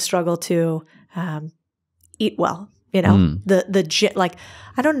 It's like the struggle to eat well. I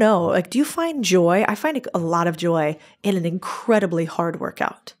don't know, like, do you find joy? I find a lot of joy in an incredibly hard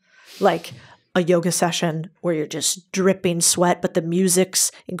workout, like a yoga session where you're just dripping sweat, but the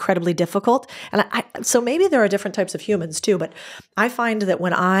music's incredibly difficult. And so maybe there are different types of humans too, but I find that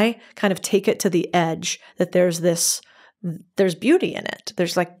when I kind of take it to the edge, that there's beauty in it.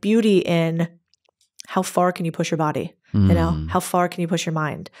 There's like beauty in how far can you push your body? How far can you push your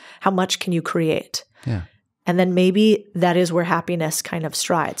mind? How much can you create? Yeah. And then maybe that is where happiness kind of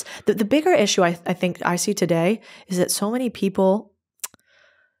strides. The bigger issue I think I see today is that so many people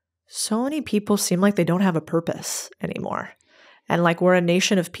seem like they don't have a purpose anymore. And like we're a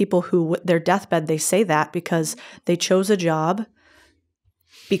nation of people who, their deathbed, they say that because they chose a job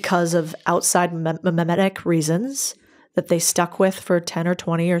because of outside mimetic reasons that they stuck with for 10 or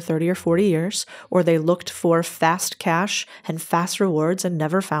 20 or 30 or 40 years, or they looked for fast cash and fast rewards and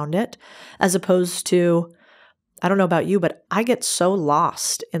never found it, as opposed to, I don't know about you, but I get so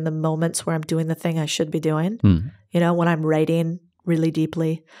lost in the moments where I'm doing the thing I should be doing. When I'm writing really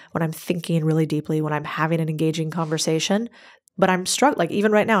deeply, when I'm thinking really deeply, when I'm having an engaging conversation. But I'm struggling, like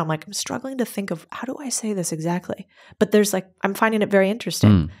even right now, I'm struggling to think of how do I say this exactly? But I'm finding it very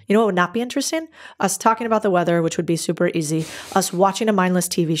interesting. You know what would not be interesting? Us talking about the weather, which would be super easy. Us watching a mindless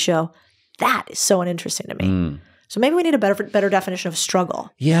TV show. That is so uninteresting to me. So maybe we need a better definition of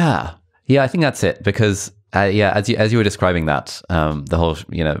struggle. Yeah, I think that's it because as you were describing that, the whole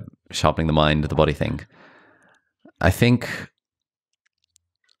sharpening the mind, the body thing. I think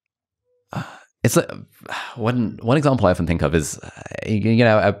it's like one example I often think of is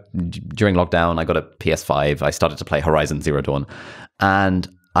during lockdown I got a PS5. I started to play Horizon Zero Dawn, and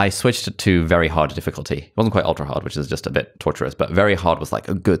I switched it to very hard difficulty. It wasn't quite ultra hard, which is just a bit torturous, but very hard was like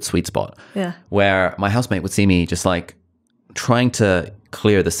a good sweet spot. Yeah, where my housemate would see me just like trying to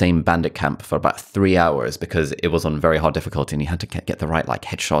clear the same bandit camp for about 3 hours because it was on very hard difficulty and you had to get the right like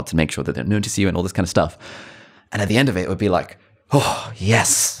headshots and make sure that they don't notice you and all this kind of stuff. And at the end of it would be like, oh,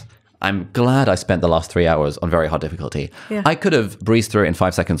 yes, I'm glad I spent the last 3 hours on very hard difficulty. Yeah. I could have breezed through it in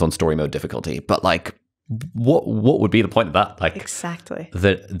 5 seconds on story mode difficulty, but like, what would be the point of that? Like, exactly.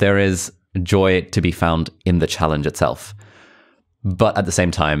 That there is joy to be found in the challenge itself. But at the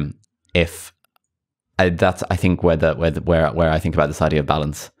same time, that's I think where I think about this idea of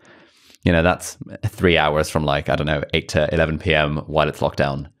balance that's 3 hours from like, I don't know, 8 to 11 p.m. while it's locked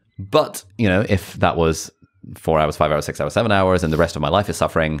down. But, if that was 4 hours, 5 hours, 6 hours, 7 hours, and the rest of my life is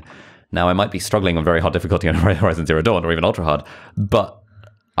suffering, now I might be struggling on very hard difficulty on Horizon Zero Dawn or even ultra hard, but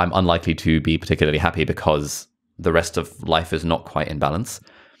I'm unlikely to be particularly happy because the rest of life is not quite in balance.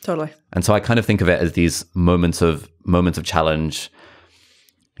 Totally. And so I kind of think of it as these moments of challenge.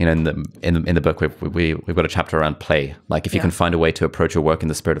 In the book, we've got a chapter around play. Like if you can find a way to approach your work in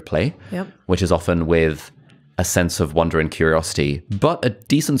the spirit of play, which is often with a sense of wonder and curiosity, but a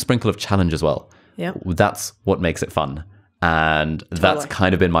decent sprinkle of challenge as well. That's what makes it fun. And that's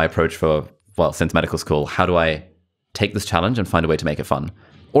kind of been my approach since medical school. How do I take this challenge and find a way to make it fun?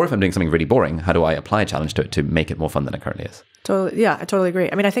 Or if I'm doing something really boring, how do I apply a challenge to it to make it more fun than it currently is? Totally. Yeah, I totally agree.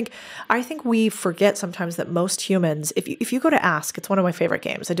 I mean, I think we forget sometimes that most humans, if you go to ask, it's one of my favorite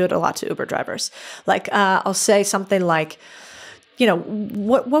games. I do it a lot to Uber drivers. Like I'll say something like,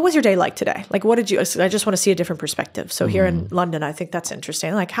 what was your day like today? Like, I just want to see a different perspective. So here in London, I think that's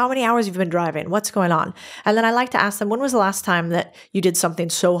interesting. Like, how many hours have you been driving? What's going on? And then I like to ask them, when was the last time that you did something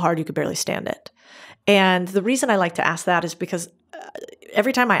so hard you could barely stand it? And the reason I like to ask that is because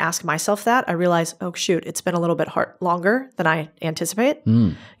every time I ask myself that, I realize, oh, shoot, it's been a little bit longer than I anticipate.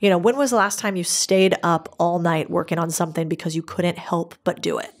 When was the last time you stayed up all night working on something because you couldn't help but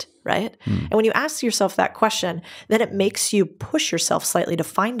do it, right? And when you ask yourself that question, then it makes you push yourself slightly to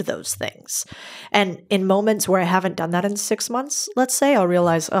find those things. And in moments where I haven't done that in 6 months, let's say, I'll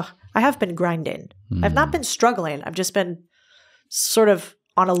realize, I have been grinding. I've not been struggling. I've just been sort of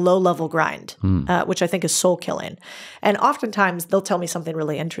on a low-level grind, which I think is soul-killing. And oftentimes, they'll tell me something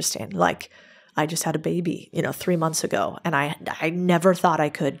really interesting, like, I just had a baby, 3 months ago, and I never thought I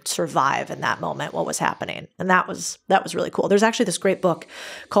could survive in that moment, what was happening. And that was really cool. There's actually this great book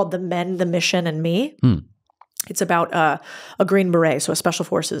called The Men, the Mission, and Me. It's about a Green Beret, so a special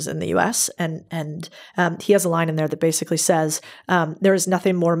forces in the U.S., and he has a line in there that basically says, there is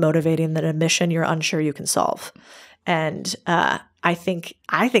nothing more motivating than a mission you're unsure you can solve. And I think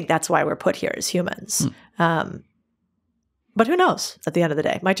that's why we're put here as humans. But who knows? At the end of the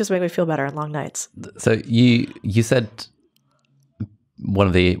day, it might just make me feel better on long nights. So you said one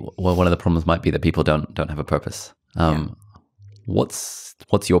of the problems might be that people don't have a purpose. What's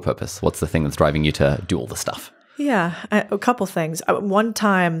your purpose? What's the thing that's driving you to do all the stuff? Yeah, a couple things. One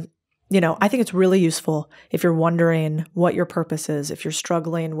time, I think it's really useful if you're wondering what your purpose is, if you're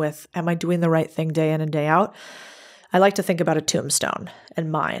struggling with, am I doing the right thing day in and day out? I like to think about a tombstone and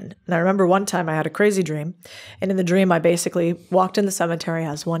mine. And I remember one time I had a crazy dream. And in the dream, I basically walked in the cemetery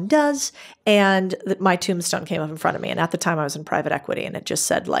as one does. And my tombstone came up in front of me. And at the time I was in private equity and it just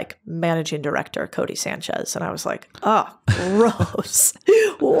said like managing director, Codie Sanchez. And I was like, oh, gross.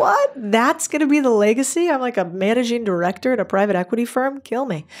 What? That's going to be the legacy? I'm like a managing director at a private equity firm? Kill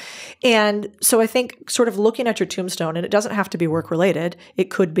me. And so I think sort of looking at your tombstone, and it doesn't have to be work related. It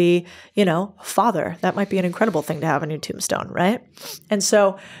could be, father. That might be an incredible thing to have on your tombstone, right? And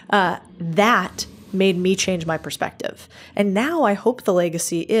so that made me change my perspective. And now I hope the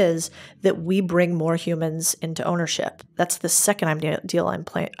legacy is that we bring more humans into ownership. That's the second idea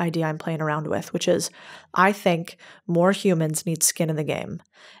I'm playing around with, which is I think more humans need skin in the game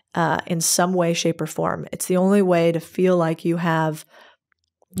in some way, shape, or form. It's the only way to feel like you have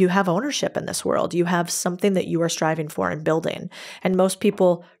ownership in this world. You have something that you are striving for and building. And most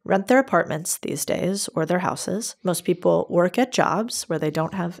people rent their apartments these days or their houses. Most people work at jobs where they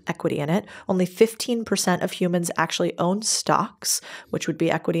don't have equity in it. Only 15% of humans actually own stocks, which would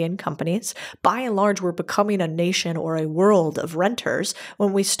be equity in companies. By and large, we're becoming a nation or a world of renters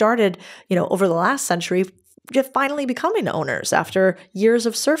when we started, over the last century, just finally becoming owners after years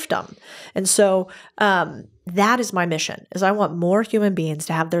of serfdom. And so that is my mission, is I want more human beings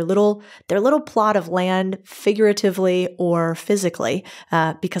to have their little plot of land, figuratively or physically,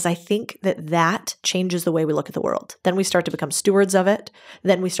 because I think that changes the way we look at the world. Then we start to become stewards of it.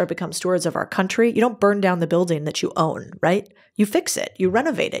 Then we start to become stewards of our country. You don't burn down the building that you own, right? You fix it, you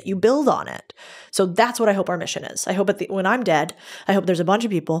renovate it, you build on it. So that's what I hope our mission is. I hope when I'm dead, I hope there's a bunch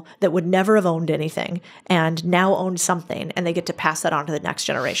of people that would never have owned anything and now own something, and they get to pass that on to the next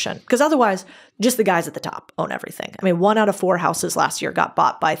generation. Because otherwise, just the guys at the top own everything. I mean, 1 out of 4 houses last year got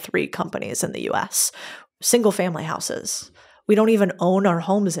bought by 3 companies in the US. Single family houses. We don't even own our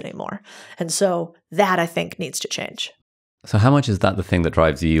homes anymore. And so that, I think, needs to change. So how much is that the thing that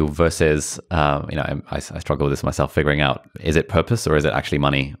drives you versus, I struggle with this myself, figuring out, is it purpose or is it actually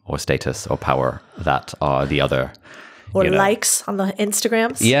money or status or power that are the other Or likes on the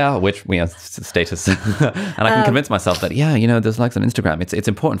Instagrams. Yeah, which status. And I can convince myself that, there's likes on Instagram. It's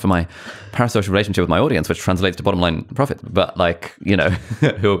important for my parasocial relationship with my audience, which translates to bottom line profit. But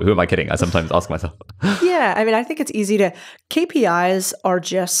who am I kidding? I sometimes ask myself. Yeah, I mean, I think it's easy to, KPIs are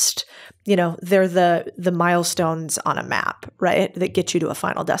just, they're the milestones on a map, right? That get you to a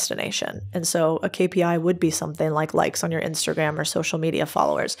final destination. And so a KPI would be something like likes on your Instagram or social media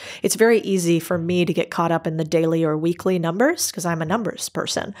followers. It's very easy for me to get caught up in the daily or weekly numbers because I'm a numbers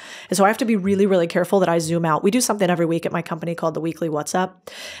person. And so I have to be really, really careful that I zoom out. We do something every week at my company called the Weekly What's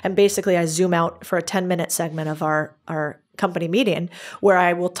Up. And basically I zoom out for a 10-minute segment of our company meeting where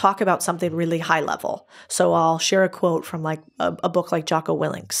I will talk about something really high level. So I'll share a quote from like a book like Jocko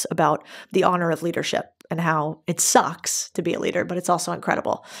Willink's about the honor of leadership and how it sucks to be a leader, but it's also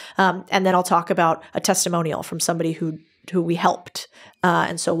incredible. And then I'll talk about a testimonial from somebody who we helped.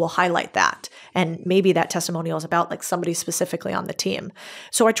 And so we'll highlight that. And maybe that testimonial is about like somebody specifically on the team.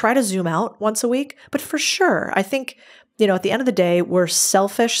 So I try to zoom out once a week, but for sure, I think at the end of the day, we're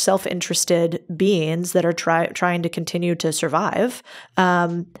selfish, self-interested beings that are trying to continue to survive.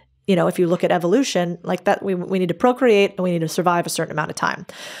 If you look at evolution, like that, we need to procreate and we need to survive a certain amount of time.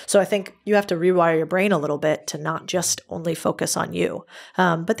 So I think you have to rewire your brain a little bit to not just only focus on you.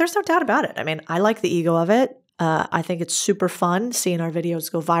 But there's no doubt about it. I mean, I like the ego of it. I think it's super fun seeing our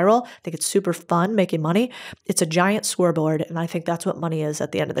videos go viral. I think it's super fun making money. It's a giant scoreboard, and I think that's what money is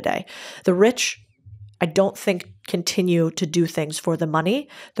at the end of the day. The rich, I don't think, continue to do things for the money.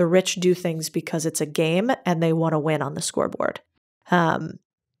 The rich do things because it's a game and they want to win on the scoreboard. That's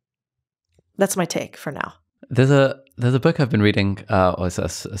my take for now. There's a book I've been reading, or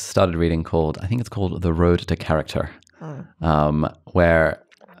started reading I think it's called The Road to Character,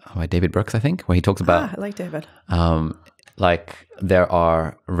 by David Brooks, I think, where he talks about... I like David. There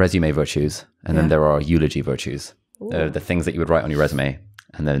are resume virtues and then there are eulogy virtues. They're the things that you would write on your resume.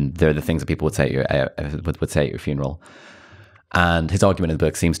 And then they're the things that people would say at your funeral. And his argument in the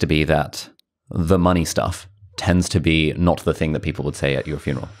book seems to be that the money stuff tends to be not the thing that people would say at your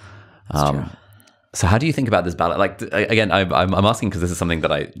funeral. So how do you think about this balance? Like, again, I'm asking because this is something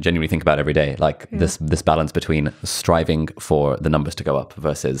that I genuinely think about every day. Like this balance between striving for the numbers to go up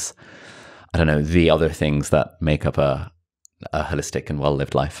versus, I don't know, the other things that make up a holistic and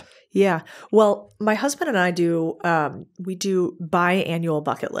well-lived life. Yeah. Well, my husband and I we do biannual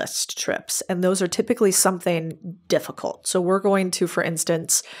bucket list trips, and those are typically something difficult. So we're going to, for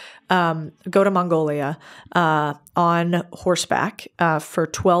instance, go to Mongolia on horseback for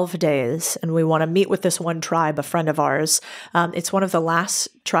 12 days, and we want to meet with this one tribe, a friend of ours. It's one of the last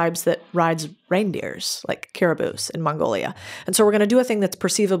tribes that rides reindeers, like caribous in Mongolia. And so we're going to do a thing that's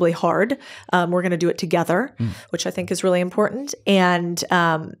perceivably hard. We're going to do it together, which I think is really important. And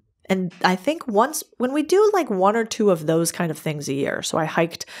I think when we do like one or two of those kind of things a year, so I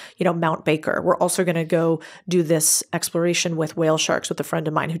hiked, Mount Baker. We're also going to go do this exploration with whale sharks with a friend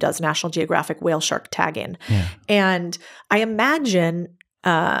of mine who does National Geographic whale shark tagging. Yeah. And I imagine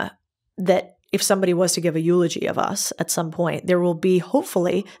that if somebody was to give a eulogy of us at some point, there will be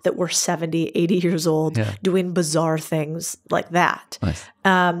hopefully that we're 70, 80 years old doing bizarre things like that. Nice.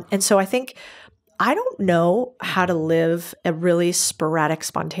 And so I think I don't know how to live a really sporadic,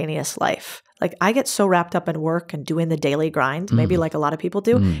 spontaneous life. Like I get so wrapped up in work and doing the daily grind, maybe like a lot of people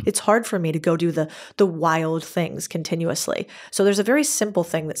do. It's hard for me to go do the wild things continuously. So there's a very simple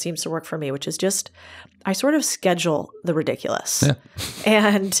thing that seems to work for me, which is just I sort of schedule the ridiculous. Yeah.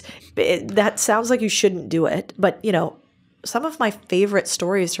 And that sounds like you shouldn't do it. But, some of my favorite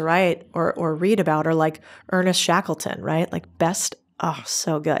stories to write or read about are like Ernest Shackleton, right? Like Oh,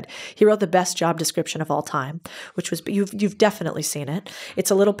 so good. He wrote the best job description of all time, which was, you've definitely seen it.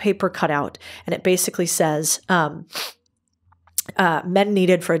 It's a little paper cutout, and it basically says, men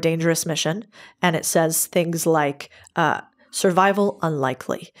needed for a dangerous mission. And it says things like, survival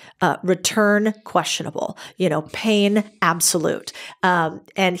unlikely, return questionable, pain absolute.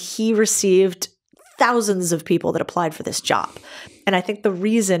 And he received thousands of people that applied for this job. And I think the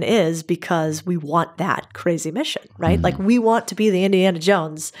reason is because we want that crazy mission, right? Like we want to be the Indiana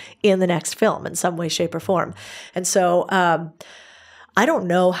Jones in the next film in some way, shape, or form. And so I don't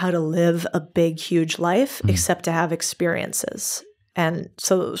know how to live a big, huge life except to have experiences. And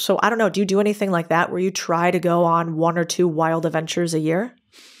so I don't know, do you do anything like that where you try to go on one or two wild adventures a year?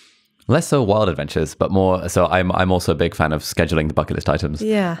 Less so wild adventures, but more. So I'm also a big fan of scheduling the bucket list items.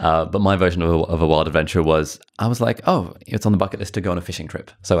 Yeah. But my version of a wild adventure was I was like, oh, it's on the bucket list to go on a fishing trip.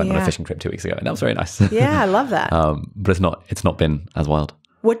 So I went on a fishing trip 2 weeks ago, and that was very nice. Yeah, I love that. But it's not been as wild.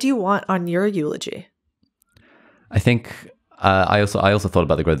 What do you want on your eulogy? I think I also thought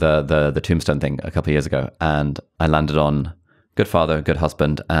about the tombstone thing a couple of years ago, and I landed on good father, good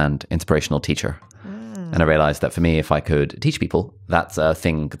husband, and inspirational teacher. And I realized that for me, if I could teach people, that's a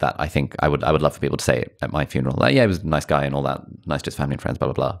thing that I think I would love for people to say at my funeral. Like, yeah, he was a nice guy and all that, nice to his family and friends, blah,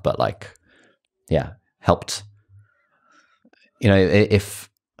 blah, blah. But like, yeah, helped. You know, if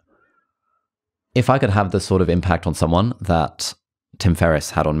I could have the sort of impact on someone that Tim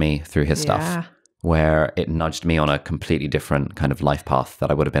Ferriss had on me through his stuff, where it nudged me on a completely different kind of life path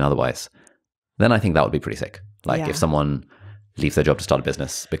that I would have been otherwise, then I think that would be pretty sick. Like if someone leaves their job to start a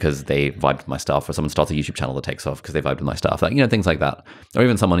business because they vibed with my stuff, or someone starts a YouTube channel that takes off because they vibed with my stuff, like, you know, things like that. Or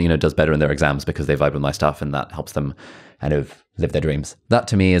even someone, you know, does better in their exams because they vibe with my stuff and that helps them kind of live their dreams. That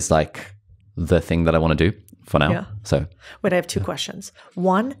to me is like the thing that I want to do for now. Yeah. So wait, I have two questions.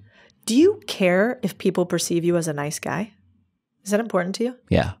 One, do you care if people perceive you as a nice guy? Is that important to you?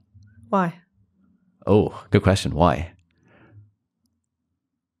 Yeah. Why? Oh, good question. Why?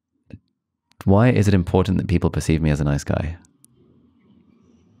 Why is it important that people perceive me as a nice guy?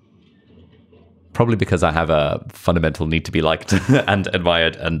 Probably because I have a fundamental need to be liked and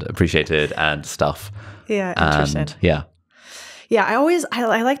admired and appreciated and stuff. Yeah, interesting. And yeah. Yeah,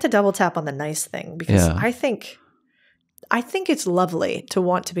 I like to double tap on the nice thing because I think it's lovely to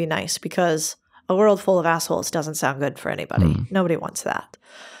want to be nice, because a world full of assholes doesn't sound good for anybody. Nobody wants that.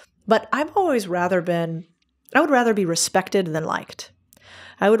 But I would rather be respected than liked.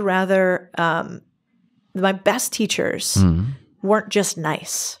 I would rather, my best teachers weren't just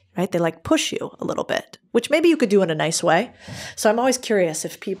nice, right? They like push you a little bit, which maybe you could do in a nice way. So I'm always curious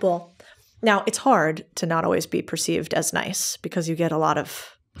if people, now it's hard to not always be perceived as nice because you get a lot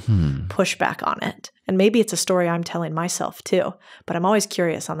of pushback on it. And maybe it's a story I'm telling myself too, but I'm always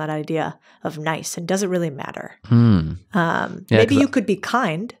curious on that idea of nice, and does it really matter? Maybe you could be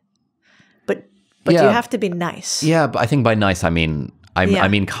kind, but do you have to be nice? Yeah, but I think by nice, I mean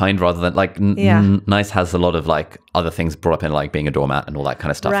kind rather than like nice has a lot of like other things brought up in, like being a doormat and all that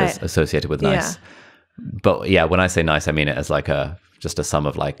kind of stuff is associated with nice. But yeah, when I say nice, I mean it as like just a sum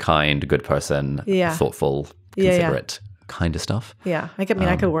of like kind, good person, thoughtful, considerate kind of stuff. Yeah, I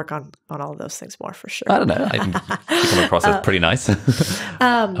could work on all of those things more for sure. I don't know. I come across as pretty nice.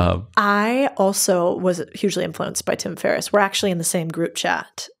 I also was hugely influenced by Tim Ferriss. We're actually in the same group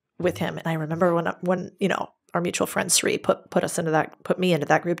chat with him, and I remember when you know, our mutual friend Sri put me into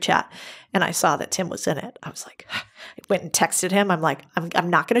that group chat, and I saw that Tim was in it. I was like, I went and texted him. I'm like, I'm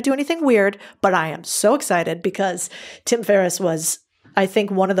not going to do anything weird, but I am so excited because Tim Ferriss was, I think,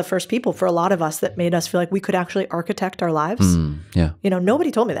 one of the first people for a lot of us that made us feel like we could actually architect our lives. Yeah. You know,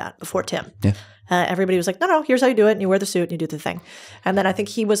 nobody told me that before Tim. Yeah. Everybody was like, no, here's how you do it. And you wear the suit and you do the thing. And then I think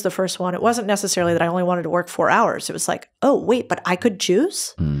he was the first one. It wasn't necessarily that I only wanted to work 4 hours. It was like, oh, wait, but I could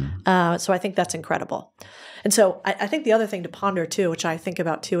choose. So I think that's incredible. And so I think the other thing to ponder too, which I think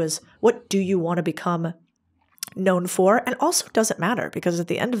about too, is what do you want to become known for? And also, does it matter? Because at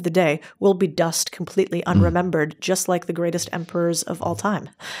the end of the day, we'll be dust, completely unremembered, just like the greatest emperors of all time.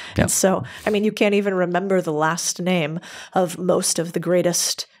 Yeah. And so, I mean, you can't even remember the last name of most of the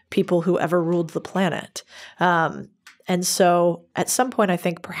greatest people who ever ruled the planet. And so at some point, I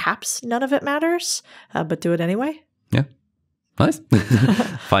think perhaps none of it matters, but do it anyway. Yeah. Nice.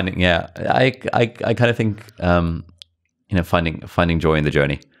 I kind of think, you know, finding joy in the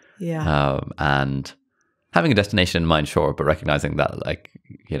journey. Yeah. And having a destination in mind, sure, but recognizing that, like,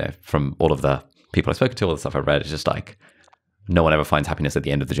 you know, from all of the people I've spoken to, all the stuff I've read, it's just like no one ever finds happiness at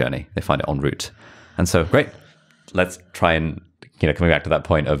the end of the journey. They find it en route. And so, great. Let's try and, you know, coming back to that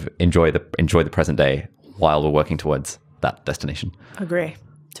point of enjoy the present day while we're working towards that destination. Agree.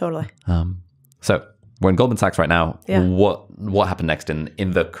 Totally. So we're in Goldman Sachs right now. Yeah. What happened next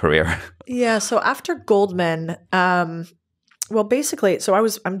in the career? Yeah. So after Goldman, well, basically, so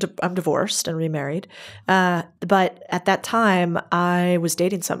I'm divorced and remarried, but at that time I was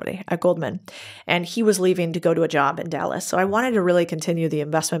dating somebody at Goldman, and he was leaving to go to a job in Dallas. So I wanted to really continue the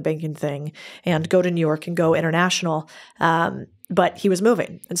investment banking thing and go to New York and go international, but he was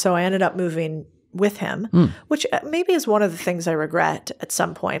moving, and so I ended up moving with him, which maybe is one of the things I regret at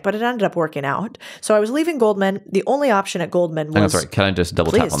some point, but it ended up working out. So I was leaving Goldman. The only option at Goldman was— Sorry, can I just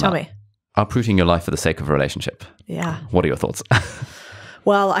double tap on that? Please, tell me. Uprooting your life for the sake of a relationship. Yeah. What are your thoughts?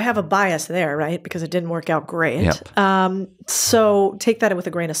 Well, I have a bias there, right? Because it didn't work out great. Yep. So take that with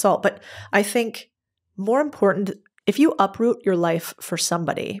a grain of salt. But I think more important, if you uproot your life for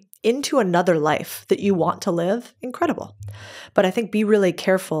somebody, into another life that you want to live, incredible. But I think be really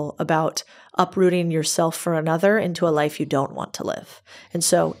careful about uprooting yourself for another into a life you don't want to live. And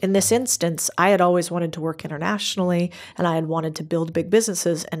so in this instance, I had always wanted to work internationally and I had wanted to build big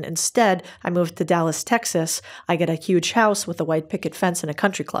businesses. And instead, I moved to Dallas, Texas. I get a huge house with a white picket fence and a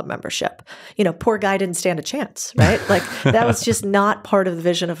country club membership. Poor guy didn't stand a chance, right? Like that was just not part of the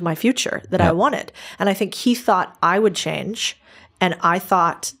vision of my future that I wanted. And I think he thought I would change, and I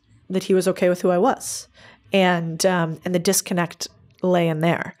thought that he was okay with who I was. And the disconnect lay in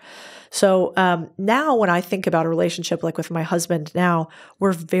there. So now when I think about a relationship like with my husband now,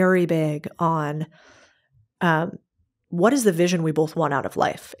 we're very big on what is the vision we both want out of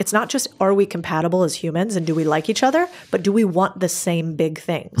life? It's not just, are we compatible as humans and do we like each other, but do we want the same big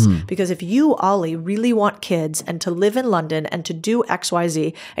things? Because if you, Ollie, really want kids and to live in London and to do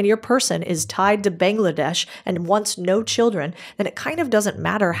XYZ, and your person is tied to Bangladesh and wants no children, then it kind of doesn't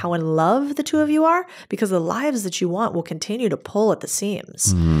matter how in love the two of you are, because the lives that you want will continue to pull at the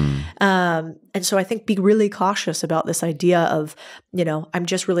seams. And so I think be really cautious about this idea of, I'm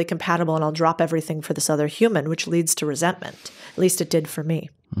just really compatible and I'll drop everything for this other human, which leads to resentment. At least it did for me.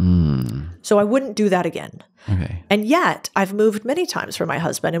 So I wouldn't do that again. Okay. And yet I've moved many times for my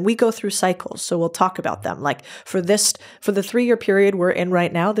husband, and we go through cycles. So we'll talk about them. Like for the 3-year period we're in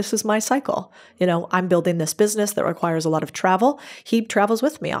right now, this is my cycle. I'm building this business that requires a lot of travel. He travels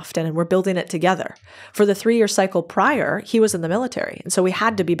with me often and we're building it together. For the 3-year cycle prior, he was in the military. And so we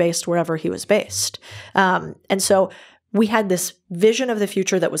had to be based wherever he was based. And so we had this vision of the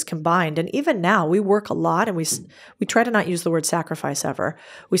future that was combined. And even now we work a lot, and we try to not use the word sacrifice ever.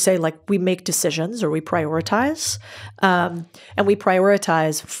 We say we make decisions, or we prioritize, and we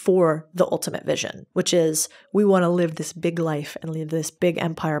prioritize for the ultimate vision, which is we want to live this big life and leave this big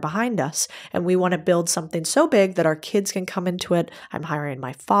empire behind us. And we want to build something so big that our kids can come into it. I'm hiring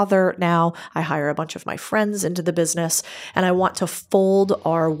my father now. I hire a bunch of my friends into the business, and I want to fold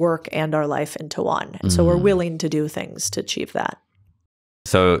our work and our life into one. And so we're willing to do things to achieve that.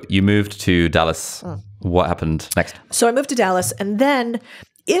 So you moved to Dallas. What happened next? So I moved to Dallas. And then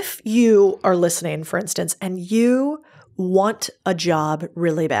if you are listening, for instance, and you want a job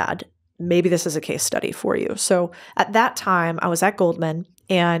really bad, maybe this is a case study for you. So at that time, I was at Goldman,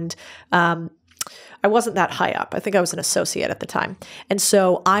 and I wasn't that high up. I think I was an associate at the time. And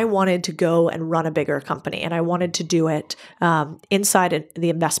so I wanted to go and run a bigger company, and I wanted to do it inside the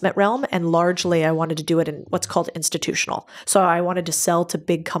investment realm. And largely, I wanted to do it in what's called institutional. So I wanted to sell to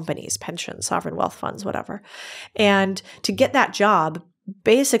big companies, pensions, sovereign wealth funds, whatever. And to get that job,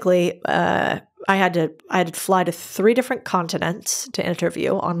 basically, I had to fly to 3 different continents to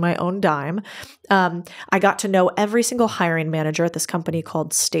interview on my own dime. I got to know every single hiring manager at this company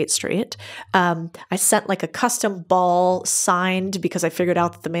called State Street. I sent a custom ball signed because I figured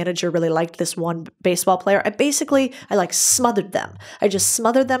out that the manager really liked this one baseball player. I smothered them. I just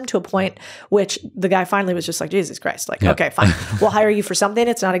smothered them to a point which the guy finally was just like, Jesus Christ, okay, fine. We'll hire you for something.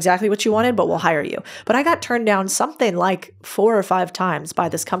 It's not exactly what you wanted, but we'll hire you. But I got turned down something like 4 or 5 times by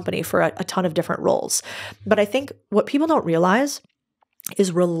this company for a ton of different roles. But I think what people don't realize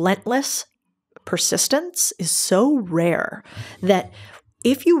is relentless persistence is so rare that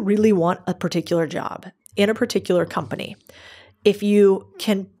if you really want a particular job in a particular company, if you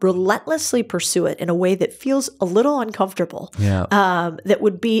can relentlessly pursue it in a way that feels a little uncomfortable, that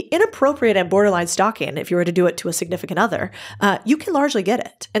would be inappropriate and borderline stalking if you were to do it to a significant other, you can largely get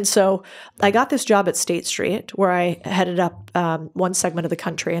it. And so I got this job at State Street where I headed up one segment of the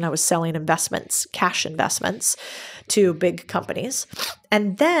country, and I was selling investments, cash investments to big companies.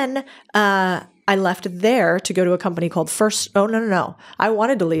 And then I left there to go to a company called I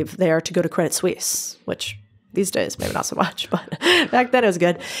wanted to leave there to go to Credit Suisse, which these days, maybe not so much, but back then it was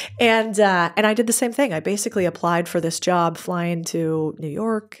good. And I did the same thing. I basically applied for this job flying to New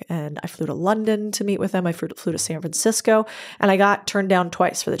York, and I flew to London to meet with them. I flew to San Francisco, and I got turned down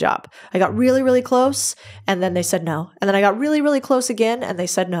twice for the job. I got really, really close, and then they said no. And then I got really, really close again, and they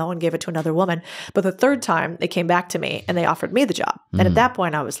said no and gave it to another woman. But the third time, they came back to me, and they offered me the job. And at that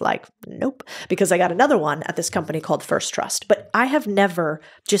point, I was like, nope, because I got another one at this company called First Trust. But I have never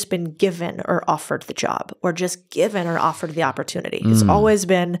just been given or offered the job, or just given or offered the opportunity. It's always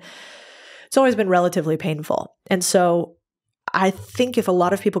been relatively painful. And so I think if a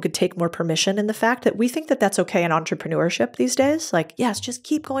lot of people could take more permission in the fact that we think that that's okay in entrepreneurship these days, yes, just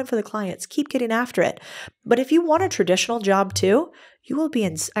keep going for the clients, keep getting after it. But if you want a traditional job too, you will be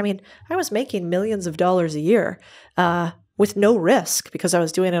I was making millions of dollars a year with no risk because I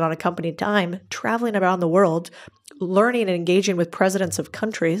was doing it on a company dime, traveling around the world, learning and engaging with presidents of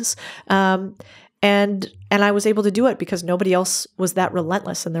countries. And I was able to do it because nobody else was that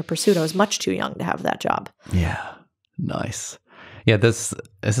relentless in their pursuit. I was much too young to have that job. Yeah. Nice. Yeah, this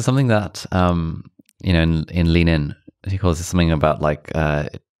is something that in Lean In, he calls it something about like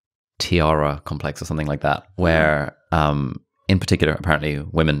tiara complex or something like that, where in particular, apparently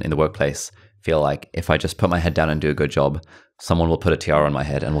women in the workplace feel like if I just put my head down and do a good job, someone will put a tiara on my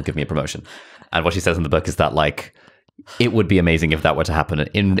head and will give me a promotion. And what she says in the book is that like, it would be amazing if that were to happen.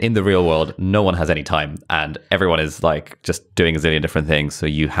 In the real world, no one has any time and everyone is like just doing a zillion different things. So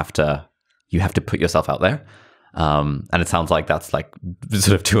you have to put yourself out there. And it sounds like that's like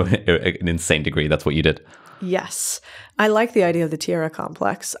sort of to an insane degree. That's what you did. Yes. I like the idea of the tiara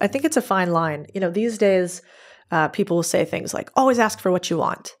complex. I think it's a fine line. These days, people will say things like, always ask for what you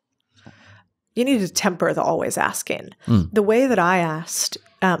want. You need to temper the always asking. The way that I asked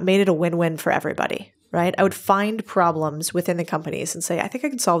made it a win-win for everybody, right? I would find problems within the companies and say, I think I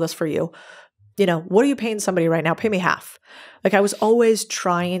can solve this for you. What are you paying somebody right now? Pay me half. Like I was always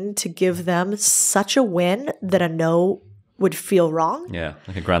trying to give them such a win that a no would feel wrong. Yeah,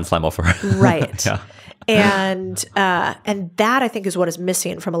 like a grand slam offer. Right. Yeah. And that I think is what is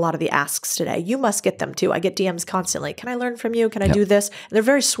missing from a lot of the asks today. You must get them too. I get DMs constantly. Can I learn from you? Can I do this? And they're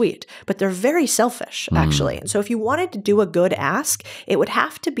very sweet, but they're very selfish actually. And so if you wanted to do a good ask, it would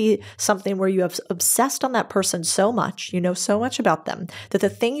have to be something where you have obsessed on that person so much, you know so much about them, that the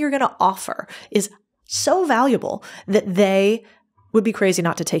thing you're going to offer is so valuable that they would be crazy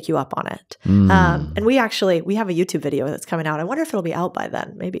not to take you up on it. And we have a YouTube video that's coming out. I wonder if it'll be out by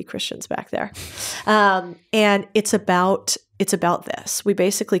then. Maybe Christian's back there. And it's about this. We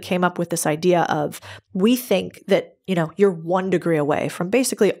basically came up with this idea of, we think that, you're 1 degree away from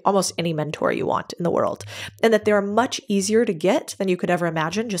basically almost any mentor you want in the world. And that they're much easier to get than you could ever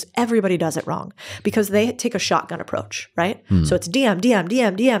imagine. Just everybody does it wrong because they take a shotgun approach, right? So it's DM, DM,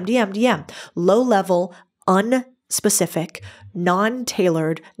 DM, DM, DM, DM, low level, unspecific,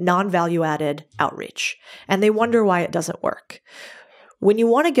 non-tailored, non-value-added outreach. And they wonder why it doesn't work. When you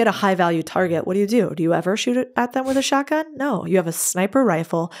want to get a high-value target, what do? Do you ever shoot at them with a shotgun? No. You have a sniper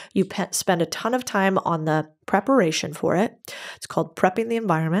rifle. You spend a ton of time on the preparation for it. It's called prepping the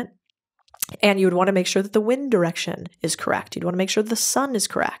environment. And you would want to make sure that the wind direction is correct. You'd want to make sure the sun is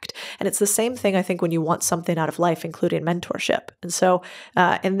correct. And it's the same thing, I think, when you want something out of life, including mentorship. And so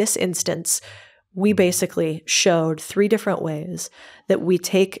in this instance, we basically showed 3 different ways that we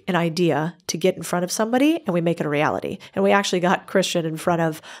take an idea to get in front of somebody and we make it a reality. And we actually got Christian in front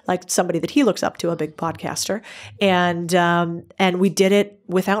of like somebody that he looks up to, a big podcaster. And we did it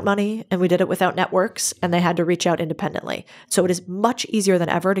without money and we did it without networks, and they had to reach out independently. So it is much easier than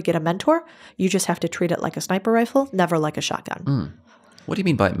ever to get a mentor. You just have to treat it like a sniper rifle, never like a shotgun. What do you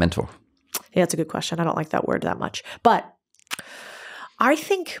mean by mentor? Yeah, that's a good question. I don't like that word that much. But I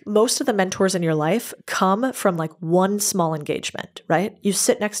think most of the mentors in your life come from like one small engagement, right? You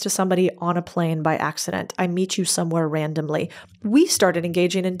sit next to somebody on a plane by accident. I meet you somewhere randomly. We started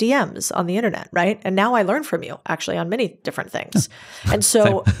engaging in DMs on the internet, right? And now I learn from you actually on many different things. And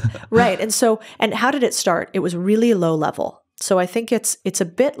so, right. And how did it start? It was really low level. So I think it's a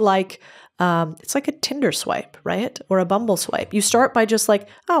bit like, it's like a Tinder swipe, right? Or a Bumble swipe. You start by just like,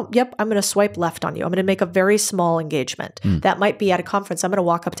 oh, yep, I'm going to swipe left on you. I'm going to make a very small engagement. That might be at a conference. I'm going to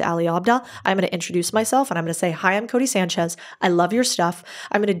walk up to Ali Abdaal. I'm going to introduce myself and I'm going to say, hi, I'm Codie Sanchez. I love your stuff.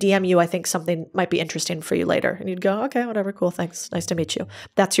 I'm going to DM you. I think something might be interesting for you later. And you'd go, okay, whatever. Cool. Thanks. Nice to meet you.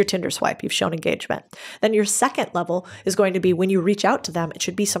 That's your Tinder swipe. You've shown engagement. Then your second level is going to be when you reach out to them, it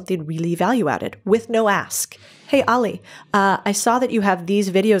should be something really value added with no ask. Hey, Ali, I saw that you have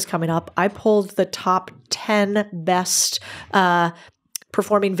these videos coming up. I pulled the top 10 best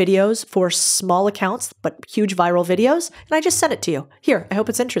performing videos for small accounts, but huge viral videos. And I just sent it to you. Here, I hope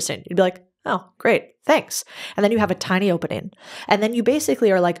it's interesting. You'd be like, oh, great. Thanks. And then you have a tiny opening. And then you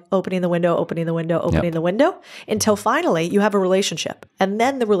basically are like opening the window, opening the window, opening the window until finally you have a relationship. And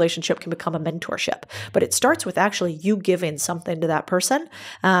then the relationship can become a mentorship. But it starts with actually you giving something to that person.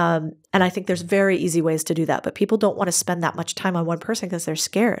 And I think there's very easy ways to do that. But people don't want to spend that much time on one person because they're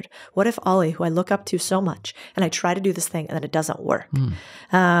scared. What if Ollie, who I look up to so much, and I try to do this thing and then it doesn't work?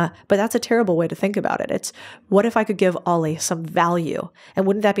 But that's a terrible way to think about it. It's what if I could give Ollie some value? And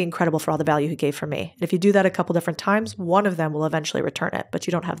wouldn't that be incredible for all the value he gave for me? And if you do that a couple different times, one of them will eventually return it, but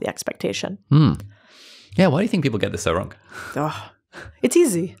you don't have the expectation. Yeah, why do you think people get this so wrong? It's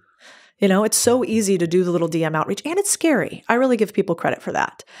easy. It's so easy to do the little DM outreach, and it's scary. I really give people credit for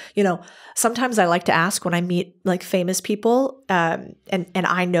that. Sometimes I like to ask when I meet like famous people, and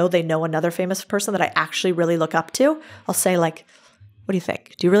I know they know another famous person that I actually really look up to. I'll say like, What do you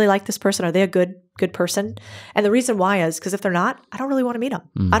think? Do you really like this person? Are they a good person? And the reason why is because if they're not, I don't really want to meet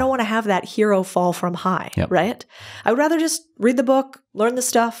them. I don't want to have that hero fall from high, right? I would rather just read the book, learn the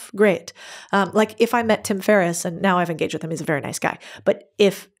stuff. Great. Like if I met Tim Ferriss, and now I've engaged with him, he's a very nice guy. But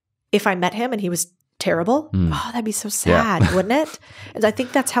if I met him and he was terrible, oh, that'd be so sad, wouldn't it? And I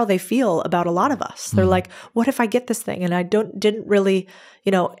think that's how they feel about a lot of us. They're like, what if I get this thing and I didn't really,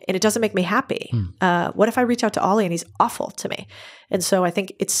 and it doesn't make me happy? What if I reach out to Ollie and he's awful to me? And so I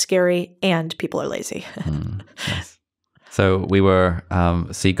think it's scary and people are lazy. Yes. So we were,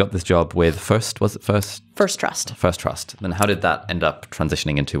 so you got this job with First Trust. First Trust. Then how did that end up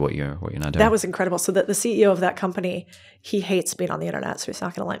transitioning into what you're now doing? That was incredible. So the CEO of that company, he hates being on the internet, so he's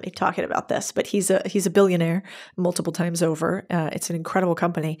not going to let me talk about this. But he's a billionaire multiple times over. It's an incredible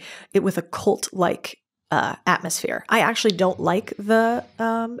company with a cult-like atmosphere. I actually don't like the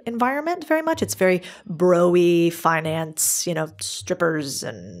environment very much. It's very bro-y, finance, strippers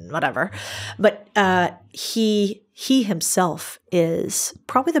and whatever. But he himself is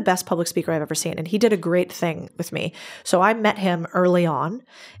probably the best public speaker I've ever seen. And he did a great thing with me. So I met him early on,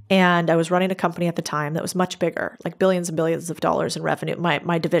 and I was running a company at the time that was much bigger, like billions and billions of dollars in revenue,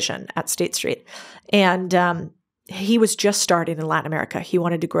 my division at State Street. And he was just starting in Latin America. He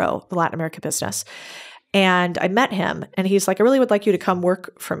wanted to grow the Latin America business. And I met him, and he's like, I really would like you to come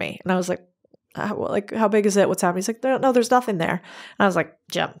work for me. And I was like, how big is it? What's happening? He's like, no, there's nothing there. And I was like,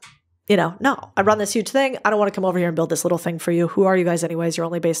 Jim, no, I run this huge thing. I don't want to come over here and build this little thing for you. Who are you guys anyways? You're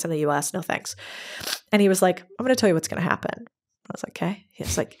only based in the US. No, thanks. And he was like, I'm going to tell you what's going to happen. I was like, okay. He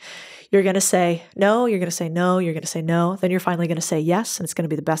was like, you're going to say no, you're going to say no, you're going to say no. Then you're finally going to say yes, and it's going to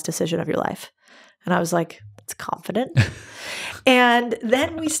be the best decision of your life. And I was like, that's confident. And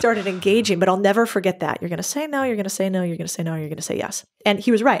then we started engaging, but I'll never forget that. You're going to say no, you're going to say no, you're going to say no, you're going to say yes. And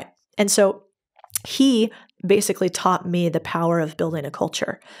he was right. And so he basically taught me the power of building a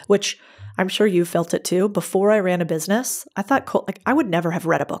culture, which I'm sure you felt it too. Before I ran a business, I thought I would never have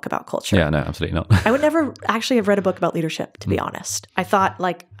read a book about culture. Yeah, no, absolutely not. I would never actually have read a book about leadership, to be honest. I thought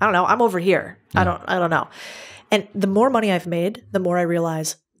I don't know, I'm over here. I don't know. And the more money I've made, the more I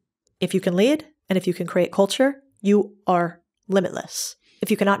realize if you can lead and if you can create culture, you are limitless. If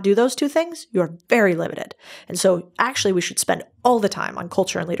you cannot do those two things, you are very limited. And so actually we should spend all the time on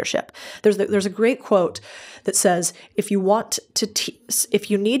culture and leadership. There's a great quote that says, if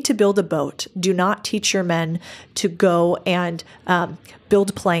you need to build a boat, do not teach your men to go and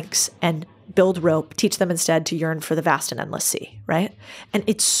build planks and build rope. Teach them instead to yearn for the vast and endless sea, right? And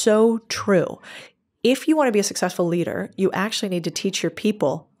it's so true. If you want to be a successful leader, you actually need to teach your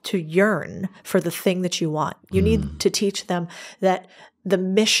people to yearn for the thing that you want. You need to teach them that the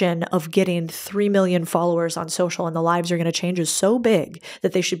mission of getting 3 million followers on social and the lives you're going to change is so big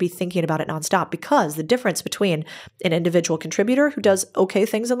that they should be thinking about it nonstop, because the difference between an individual contributor who does okay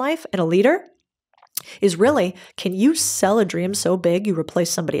things in life and a leader is really, can you sell a dream so big you replace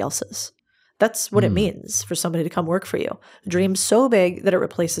somebody else's? That's what it means for somebody to come work for you. A dream so big that it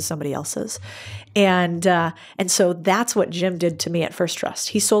replaces somebody else's. And so that's what Jim did to me at First Trust.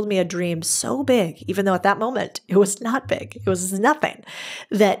 He sold me a dream so big, even though at that moment it was not big. It was nothing,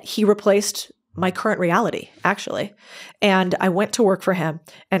 that he replaced my current reality, actually. And I went to work for him,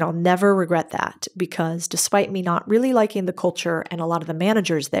 and I'll never regret that, because despite me not really liking the culture and a lot of the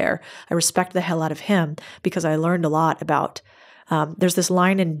managers there, I respect the hell out of him because I learned a lot about there's this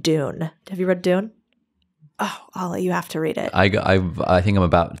line in Dune. Have you read Dune? Oh, Ollie, you have to read it. I think I'm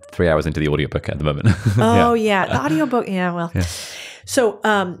about 3 hours into the audiobook at the moment. Oh, yeah. The audiobook. Yeah, well. Yeah. So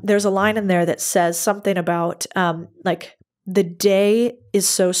there's a line in there that says something about the day is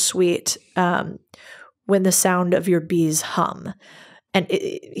so sweet when the sound of your bees hum. And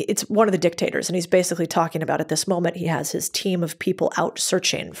it's one of the dictators, and he's basically talking about at this moment he has his team of people out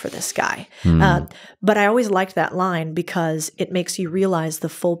searching for this guy. But I always liked that line because it makes you realize the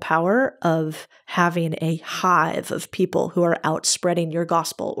full power of having a hive of people who are out spreading your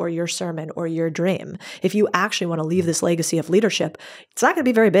gospel or your sermon or your dream. If you actually want to leave this legacy of leadership, it's not going to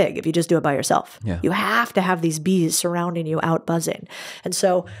be very big if you just do it by yourself. Yeah. You have to have these bees surrounding you out buzzing. And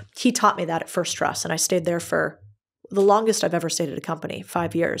so he taught me that at First Trust, and I stayed there for the longest I've ever stayed at a company,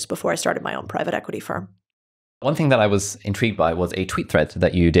 5 years, before I started my own private equity firm. One thing that I was intrigued by was a tweet thread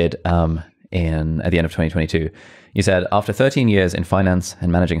that you did at the end of 2022. You said, after 13 years in finance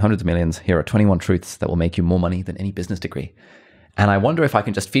and managing hundreds of millions, here are 21 truths that will make you more money than any business degree. And I wonder if I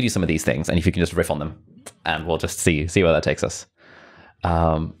can just feed you some of these things, and if you can just riff on them, and we'll just see where that takes us.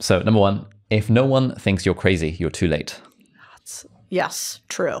 So number one, if no one thinks you're crazy, you're too late. Yes,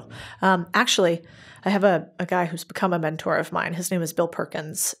 true. Actually, I have a guy who's become a mentor of mine. His name is Bill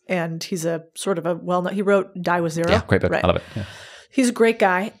Perkins, and he's a sort of a well-known, he wrote Die with Zero. Yeah, great book. Right? I love it. Yeah. He's a great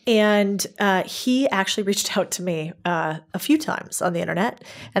guy. And he actually reached out to me a few times on the internet.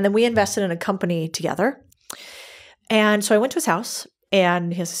 And then we invested in a company together. And so I went to his house,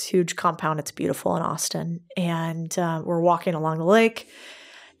 and he has this huge compound. It's beautiful in Austin. And we're walking along the lake.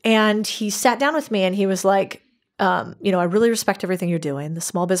 And he sat down with me and he was like, I really respect everything you're doing. The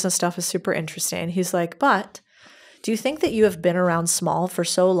small business stuff is super interesting. He's like, but do you think that you have been around small for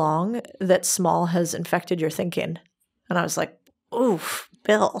so long that small has infected your thinking? And I was like, oof,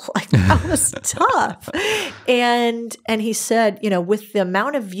 Bill, like that was tough. And he said, with the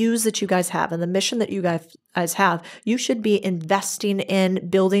amount of views that you guys have and the mission that you guys have, you should be investing in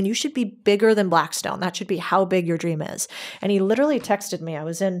building. You should be bigger than Blackstone. That should be how big your dream is. And he literally texted me. I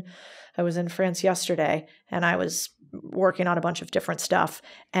was in France yesterday, and I was working on a bunch of different stuff.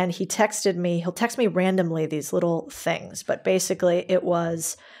 And he'll text me randomly these little things, but basically it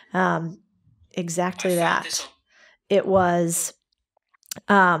was exactly that. It was,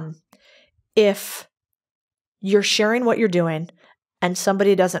 if you're sharing what you're doing and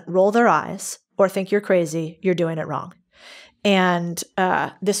somebody doesn't roll their eyes or think you're crazy, you're doing it wrong. And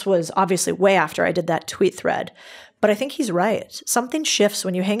this was obviously way after I did that tweet thread. But I think he's right. Something shifts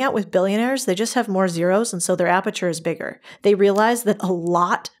when you hang out with billionaires. They just have more zeros, and so their aperture is bigger. They realize that a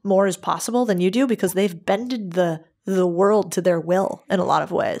lot more is possible than you do because they've bended the world to their will in a lot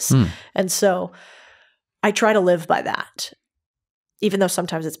of ways. And so I try to live by that, even though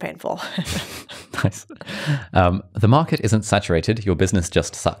sometimes it's painful. Nice. The market isn't saturated. Your business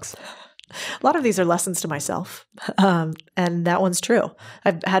just sucks. A lot of these are lessons to myself, and that one's true.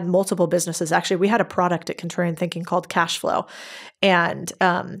 I've had multiple businesses. Actually, we had a product at Contrarian Thinking called Cash Flow, and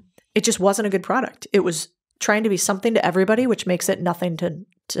it just wasn't a good product. It was trying to be something to everybody, which makes it nothing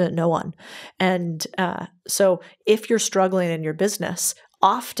to no one. And so if you're struggling in your business,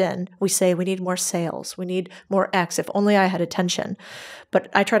 often we say we need more sales, we need more X, if only I had attention. But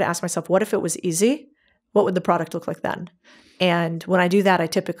I try to ask myself, what if it was easy? What would the product look like then? And when I do that, I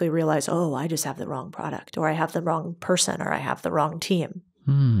typically realize, oh, I just have the wrong product, or I have the wrong person, or I have the wrong team.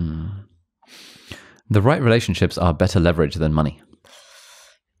 The right relationships are better leverage than money.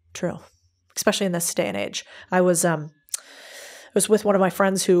 True. Especially in this day and age. I was with one of my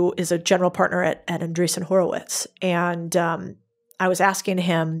friends who is a general partner at Andreessen Horowitz. And I was asking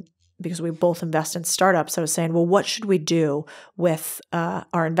him, because we both invest in startups, I was saying, well, what should we do with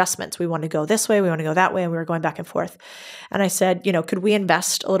our investments? We want to go this way, we want to go that way, and we were going back and forth. And I said, could we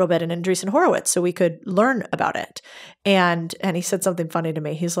invest a little bit in Andreessen Horowitz so we could learn about it? And he said something funny to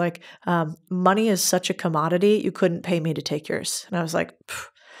me. He's like, money is such a commodity, you couldn't pay me to take yours. And I was like,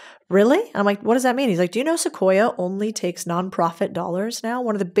 really? I'm like, what does that mean? He's like, do you know Sequoia only takes nonprofit dollars now?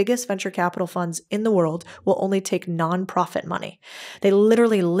 One of the biggest venture capital funds in the world will only take nonprofit money. They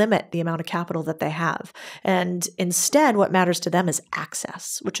literally limit the amount of capital that they have. And instead, what matters to them is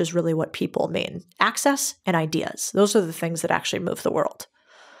access, which is really what people mean. Access and ideas. Those are the things that actually move the world.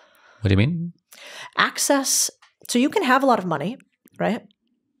 What do you mean? Access. So you can have a lot of money, right?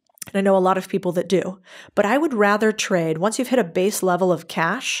 And I know a lot of people that do, but I would rather trade. Once you've hit a base level of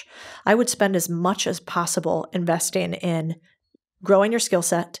cash, I would spend as much as possible investing in growing your skill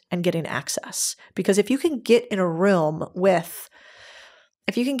set and getting access. Because if you can get in a room with,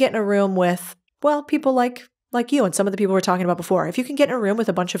 well, people like you and some of the people we were talking about before, if you can get in a room with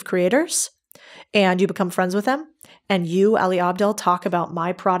a bunch of creators and you become friends with them, and you, Ali Abdaal, talk about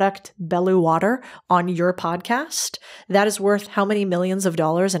my product, Bellu Water, on your podcast, that is worth how many millions of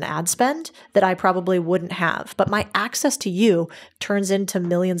dollars in ad spend that I probably wouldn't have. But my access to you turns into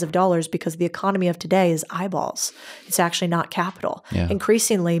millions of dollars because the economy of today is eyeballs. It's actually not capital. Yeah.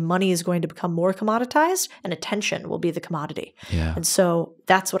 Increasingly, money is going to become more commoditized, and attention will be the commodity. Yeah. And so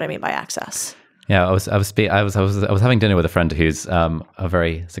that's what I mean by access. Yeah, I was having dinner with a friend who's a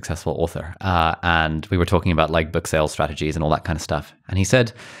very successful author, and we were talking about like book sales strategies and all that kind of stuff. And he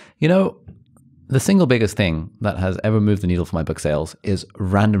said, the single biggest thing that has ever moved the needle for my book sales is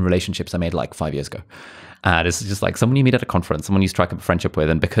random relationships I made like 5 years ago. And it's just like someone you meet at a conference, someone you strike up a friendship with,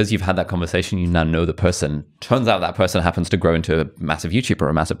 and because you've had that conversation, you now know the person. Turns out that person happens to grow into a massive YouTuber or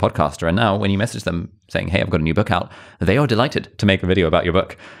a massive podcaster. And now when you message them saying, hey, I've got a new book out, they are delighted to make a video about your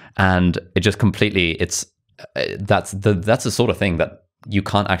book. And it just completely, that's the sort of thing that you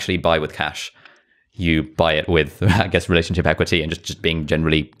can't actually buy with cash. You buy it with, I guess, relationship equity and just being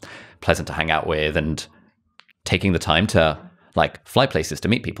generally pleasant to hang out with and taking the time to like fly places to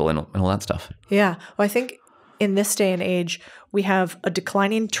meet people and all that stuff. Yeah. Well, I think in this day and age, we have a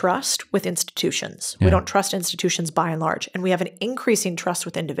declining trust with institutions. Yeah. We don't trust institutions by and large. And we have an increasing trust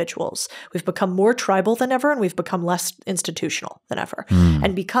with individuals. We've become more tribal than ever, and we've become less institutional than ever.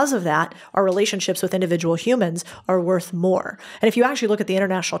 And because of that, our relationships with individual humans are worth more. And if you actually look at the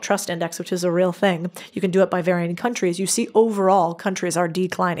International Trust Index, which is a real thing, you can do it by varying countries, you see overall countries are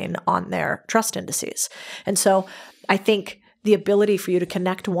declining on their trust indices. And so I think the ability for you to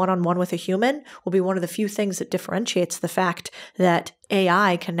connect one-on-one with a human will be one of the few things that differentiates the fact that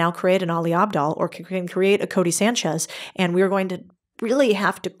AI can now create an Ali Abdaal or can create a Codie Sanchez, and we're going to really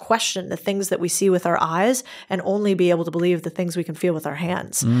have to question the things that we see with our eyes and only be able to believe the things we can feel with our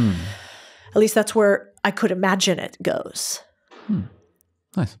hands. At least that's where I could imagine it goes.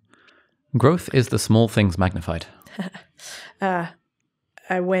 Nice. Growth is the small things magnified.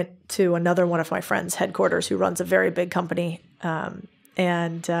 I went to another one of my friends' headquarters who runs a very big company,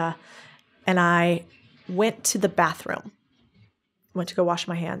 and I went to the bathroom, went to go wash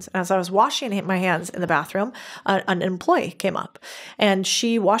my hands. And as I was washing my hands in the bathroom, an employee came up, and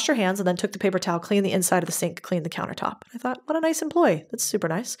she washed her hands and then took the paper towel, cleaned the inside of the sink, cleaned the countertop. I thought, what a nice employee. That's super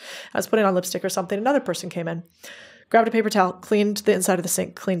nice. I was putting on lipstick or something. Another person came in, grabbed a paper towel, cleaned the inside of the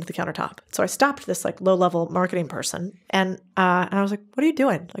sink, cleaned the countertop. So I stopped this like low-level marketing person, and I was like, "What are you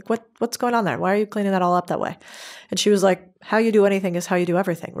doing? Like, what's going on there? Why are you cleaning that all up that way?" And she was like, "How you do anything is how you do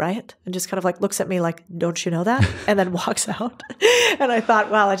everything, right?" And just kind of like looks at me like, "Don't you know that?" And then walks out. And I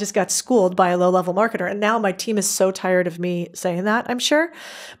thought, wow, I just got schooled by a low-level marketer, and now my team is so tired of me saying that, I'm sure.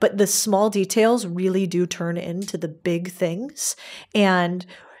 But the small details really do turn into the big things, and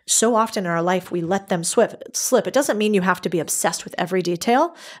so often in our life, we let them slip. It doesn't mean you have to be obsessed with every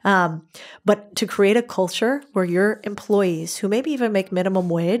detail, but to create a culture where your employees, who maybe even make minimum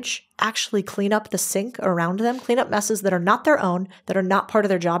wage, actually clean up the sink around them, clean up messes that are not their own, that are not part of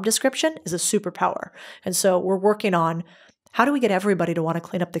their job description, is a superpower. And so we're working on, how do we get everybody to want to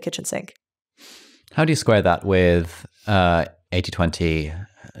clean up the kitchen sink? How do you square that with 80-20?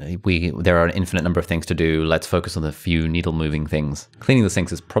 There are an infinite number of things to do. Let's focus on the few needle-moving things. Cleaning the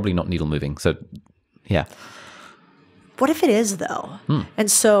sinks is probably not needle-moving. So, yeah. What if it is, though? And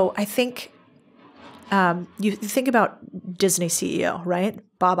so I think you think about Disney CEO, right?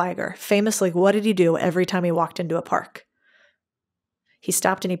 Bob Iger. Famously, what did he do every time he walked into a park? He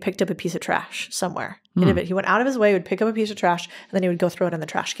stopped and he picked up a piece of trash somewhere. He went out of his way, he would pick up a piece of trash, and then he would go throw it in the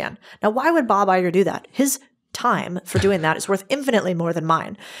trash can. Now, why would Bob Iger do that? His time for doing that is worth infinitely more than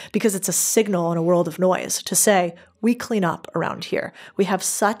mine, because it's a signal in a world of noise to say, we clean up around here. We have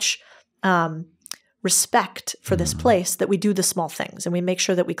such respect for this place that we do the small things and we make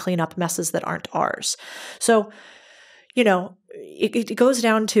sure that we clean up messes that aren't ours. So, you know, it goes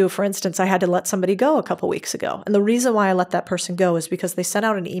down to, for instance, I had to let somebody go a couple weeks ago. And the reason why I let that person go is because they sent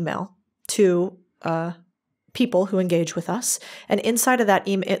out an email to people who engage with us. And inside of that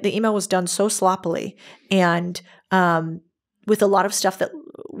email, the email was done so sloppily and with a lot of stuff that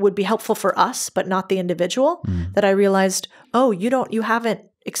would be helpful for us, but not the individual, that I realized, oh, you haven't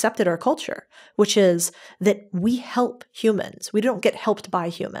accepted our culture, which is that we help humans. We don't get helped by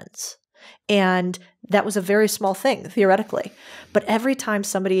humans. And that was a very small thing, theoretically. But every time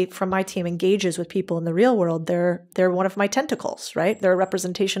somebody from my team engages with people in the real world, they're one of my tentacles, right? They're a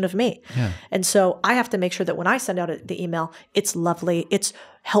representation of me. Yeah. And so I have to make sure that when I send out the email, it's lovely, it's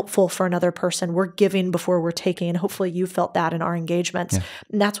helpful for another person. We're giving before we're taking. Hopefully you felt that in our engagements. Yeah.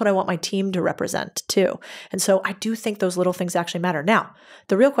 And that's what I want my team to represent too. And so I do think those little things actually matter. Now,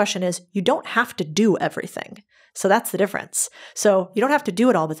 the real question is, you don't have to do everything. So that's the difference. So you don't have to do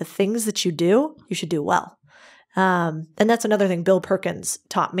it all, but the things that you do, you should do well. And that's another thing Bill Perkins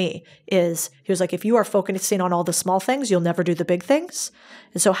taught me is he was like, if you are focusing on all the small things, you'll never do the big things.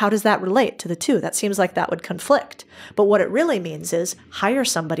 And so how does that relate to the two? That seems like that would conflict. But what it really means is hire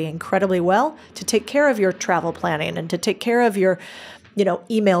somebody incredibly well to take care of your travel planning and to take care of your,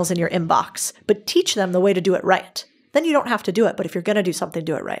 emails in your inbox, but teach them the way to do it right. Then you don't have to do it. But if you're going to do something,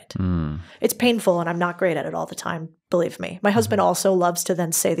 do it right. It's painful and I'm not great at it all the time. Believe me. My husband also loves to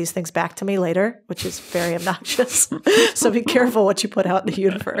then say these things back to me later, which is very obnoxious. So be careful what you put out in the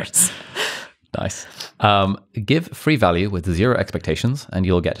universe. Nice. Give free value with zero expectations and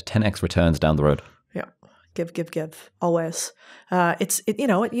you'll get 10x returns down the road. Yeah. Give. Always. This,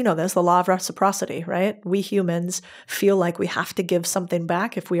 the law of reciprocity, right? We humans feel like we have to give something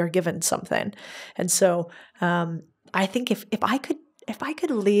back if we are given something. And so, I think if I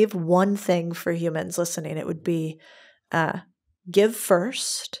could leave one thing for humans listening, it would be give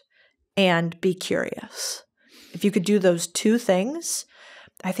first and be curious. If you could do those two things,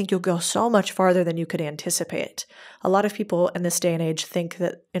 I think you'll go so much farther than you could anticipate. A lot of people in this day and age think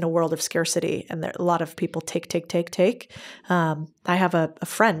that in a world of scarcity, and a lot of people take. I have a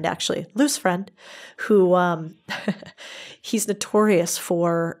friend, actually, loose friend, who he's notorious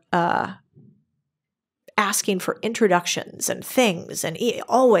for asking for introductions and things, and he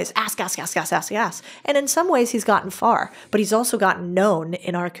always ask. And in some ways, he's gotten far, but he's also gotten known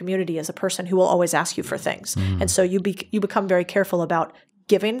in our community as a person who will always ask you for things. And so you become very careful about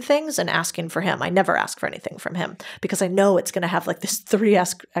giving things and asking for him. I never ask for anything from him because I know it's going to have like this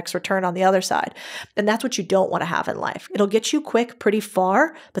 3x return on the other side. And that's what you don't want to have in life. It'll get you quick pretty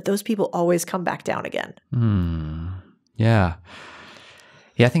far, but those people always come back down again. Yeah.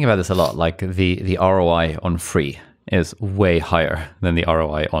 Yeah, I think about this a lot. Like the ROI on free is way higher than the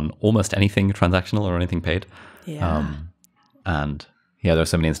ROI on almost anything transactional or anything paid. Yeah. And yeah, there are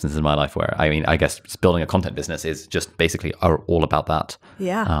so many instances in my life where, I mean, I guess just building a content business is just basically all about that.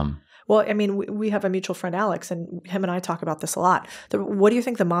 Yeah. Well, I mean, we have a mutual friend, Alex, and him and I talk about this a lot. What do you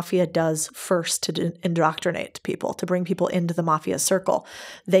think the mafia does first to indoctrinate people, to bring people into the mafia circle?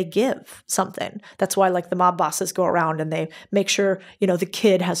 They give something. That's why, like, the mob bosses go around and they make sure, the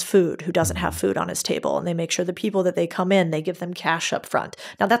kid has food who doesn't have food on his table. And they make sure the people that they come in, they give them cash up front.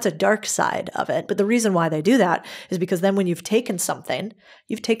 Now, that's a dark side of it. But the reason why they do that is because then when you've taken something,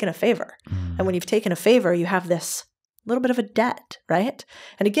 you've taken a favor. And when you've taken a favor, you have this little bit of a debt, right?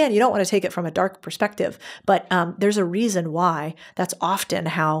 And again, you don't want to take it from a dark perspective, but there's a reason why that's often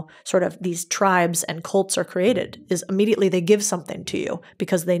how sort of these tribes and cults are created, is immediately they give something to you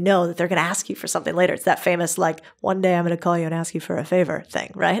because they know that they're going to ask you for something later. It's that famous, like, one day I'm going to call you and ask you for a favor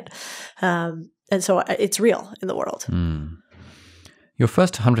thing, right? And so it's real in the world. Your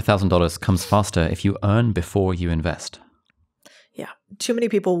first $100,000 comes faster if you earn before you invest. Yeah. Too many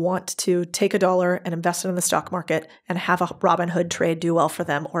people want to take $1 and invest it in the stock market and have a Robinhood trade do well for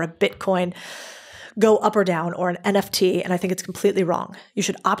them, or a Bitcoin go up or down, or an NFT. And I think it's completely wrong. You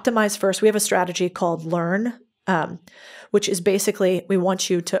should optimize first. We have a strategy called Learn, which is basically we want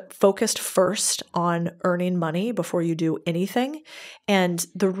you to focus first on earning money before you do anything. And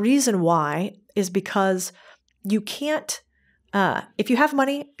the reason why is because you can't, if you have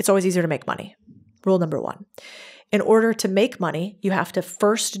money, it's always easier to make money. Rule number one. In order to make money, you have to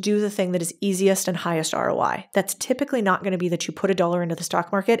first do the thing that is easiest and highest ROI. That's typically not going to be that you put $1 into the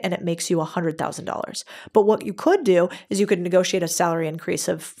stock market and it makes you $100,000. But what you could do is you could negotiate a salary increase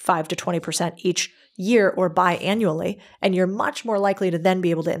of 5 to 20% each year or biannually, and you're much more likely to then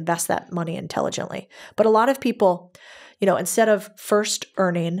be able to invest that money intelligently. But a lot of people, instead of first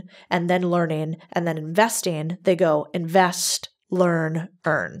earning and then learning and then investing, they go invest, learn,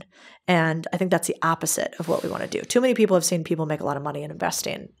 earn. And I think that's the opposite of what we want to do. Too many people have seen people make a lot of money in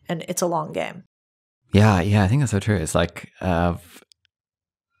investing, and it's a long game. Yeah, I think that's so true. It's like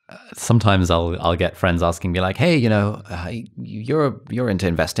sometimes I'll get friends asking me like, "Hey, you're into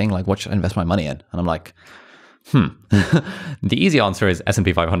investing. Like, what should I invest my money in?" And I'm like, The easy answer is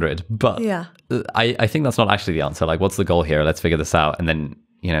S&P 500, but yeah. I think that's not actually the answer. Like, what's the goal here? Let's figure this out, and then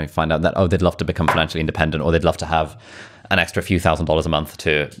find out that they'd love to become financially independent, or they'd love to have an extra few $1,000s a month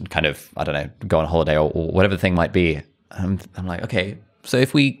to kind of, I don't know, go on holiday or whatever the thing might be. I'm like, okay, so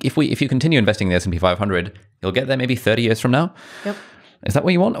if you continue investing in the S&P 500, you'll get there maybe 30 years from now. Yep. Is that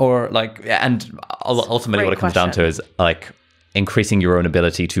what you want? Or like, and ultimately what it comes down to is like increasing your own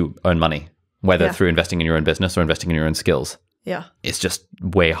ability to earn money, whether through investing in your own business or investing in your own skills. Yeah. It's just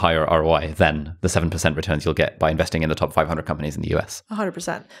way higher ROI than the 7% returns you'll get by investing in the top 500 companies in the US.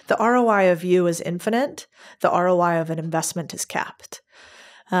 100%. The ROI of you is infinite. The ROI of an investment is capped.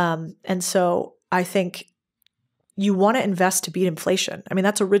 And so I think you want to invest to beat inflation. I mean,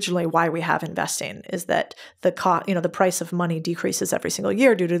 that's originally why we have investing, is that the price of money decreases every single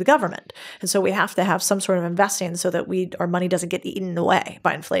year due to the government. And so we have to have some sort of investing so that our money doesn't get eaten away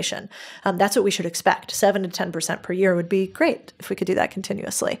by inflation. That's what we should expect. 7 to 10% per year would be great if we could do that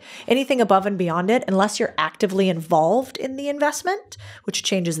continuously. Anything above and beyond it, unless you're actively involved in the investment, which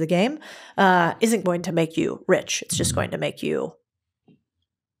changes the game, isn't going to make you rich. It's just going to make you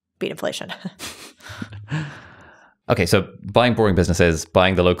beat inflation. Okay, so buying boring businesses,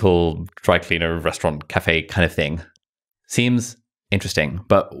 buying the local dry cleaner, restaurant, cafe kind of thing seems interesting.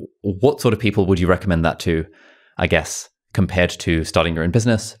 But what sort of people would you recommend that to, I guess, compared to starting your own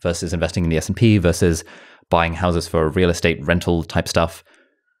business versus investing in the S&P versus buying houses for real estate rental type stuff?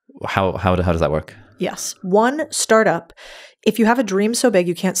 How does that work? Yes. One, startup. If you have a dream so big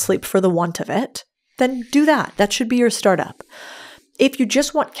you can't sleep for the want of it, then do that. That should be your startup. If you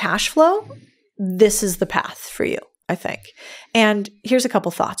just want cash flow, this is the path for you. I think. And here's a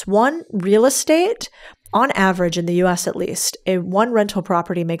couple thoughts. One, real estate, on average in the US at least, one rental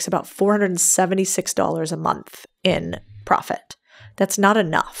property makes about $476 a month in profit. That's not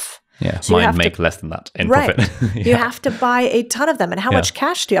enough. Yeah, so mine make less than that in profit. Yeah. You have to buy a ton of them. And how much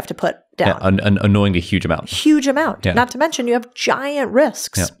cash do you have to put down? Yeah, an annoyingly huge amount. Huge amount. Yeah. Not to mention you have giant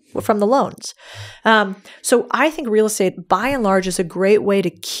risks from the loans. So I think real estate, by and large, is a great way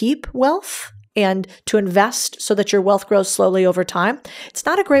to keep wealth and to invest so that your wealth grows slowly over time. It's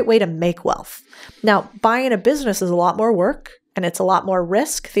not a great way to make wealth. Now, buying a business is a lot more work. And it's a lot more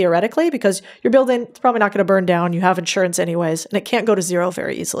risk, theoretically, because your building, it's probably not going to burn down. You have insurance anyways, and it can't go to zero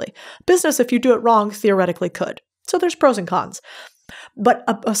very easily. Business, if you do it wrong, theoretically could. So there's pros and cons. But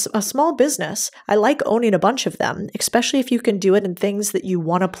a small business, I like owning a bunch of them, especially if you can do it in things that you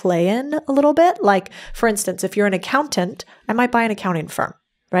want to play in a little bit. Like, for instance, if you're an accountant, I might buy an accounting firm,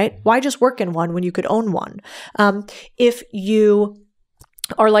 right? Why just work in one when you could own one? If you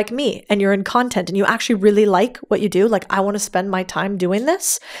are like me and you're in content and you actually really like what you do, like I want to spend my time doing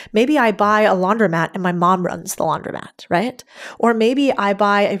this, maybe I buy a laundromat and my mom runs the laundromat, right? Or maybe I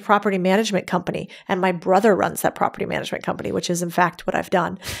buy a property management company and my brother runs that property management company, which is in fact what I've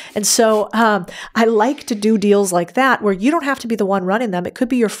done. And so I like to do deals like that where you don't have to be the one running them. It could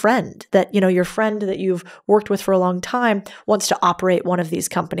be your friend that, your friend that you've worked with for a long time wants to operate one of these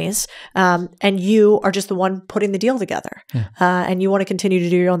companies, and you are just the one putting the deal together, and you want to continue to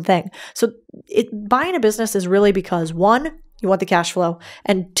do your own thing. So buying a business is really because, one, you want the cash flow,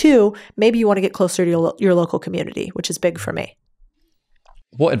 and two, maybe you want to get closer to your local community, which is big for me.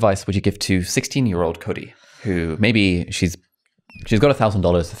 What advice would you give to 16-year-old Codie, who maybe she's got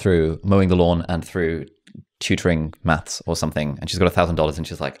 $1,000 through mowing the lawn and through tutoring maths or something, and she's got $1,000 and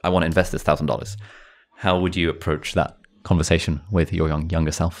she's like, I want to invest this $1,000. How would you approach that conversation with your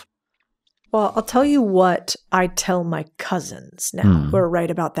younger self? Well, I'll tell you what I tell my cousins now who are right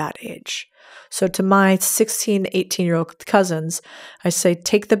about that age. So to my 16, 18-year-old cousins, I say,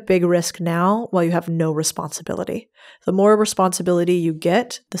 take the big risk now while you have no responsibility. The more responsibility you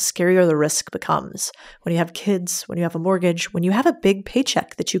get, the scarier the risk becomes. When you have kids, when you have a mortgage, when you have a big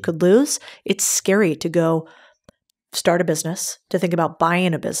paycheck that you could lose, it's scary to go start a business, to think about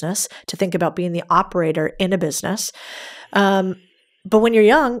buying a business, to think about being the operator in a business. But when you're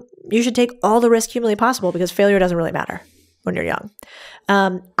young, you should take all the risk humanly possible because failure doesn't really matter when you're young.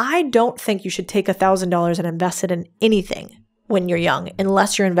 I don't think you should take $1,000 and invest it in anything when you're young,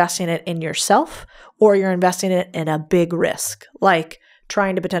 unless you're investing it in yourself or you're investing it in a big risk, like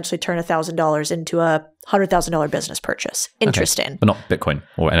trying to potentially turn $1,000 into a $100,000 business purchase. Interesting. Okay. But not Bitcoin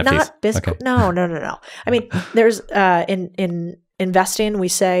or NFTs. Not Bitcoin. Okay. No. I mean, there's in investing, we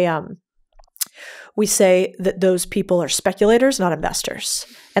say that those people are speculators, not investors.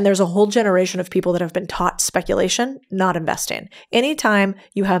 And there's a whole generation of people that have been taught speculation, not investing. Anytime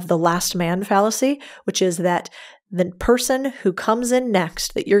you have the last man fallacy, which is that the person who comes in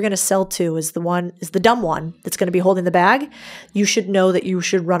next that you're going to sell to is the dumb one that's going to be holding the bag, you should know that you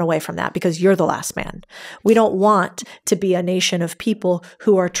should run away from that because you're the last man. We don't want to be a nation of people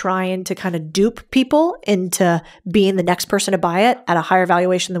who are trying to kind of dupe people into being the next person to buy it at a higher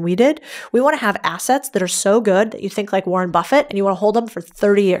valuation than we did. We want to have assets that are so good that you think like Warren Buffett and you want to hold them for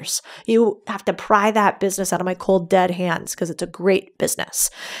 30 years. You have to pry that business out of my cold, dead hands because it's a great business.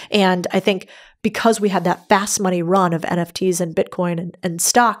 And I think because we had that fast money run of NFTs and Bitcoin and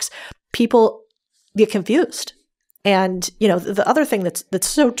stocks, people get confused. And, the other thing that's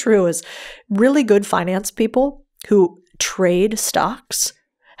so true is really good finance people who trade stocks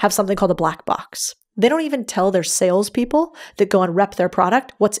have something called a black box. They don't even tell their salespeople that go and rep their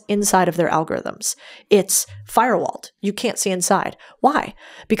product what's inside of their algorithms. It's firewalled. You can't see inside. Why?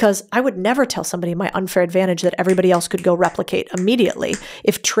 Because I would never tell somebody my unfair advantage that everybody else could go replicate immediately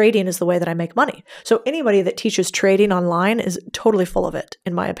if trading is the way that I make money. So anybody that teaches trading online is totally full of it,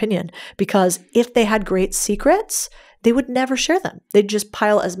 in my opinion, because if they had great secrets, they would never share them. They'd just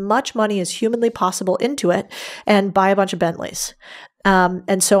pile as much money as humanly possible into it and buy a bunch of Bentleys.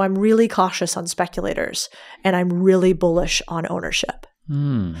 And so I'm really cautious on speculators and I'm really bullish on ownership.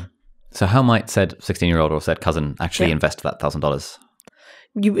 So how might said 16-year-old or said cousin actually invest that $1,000?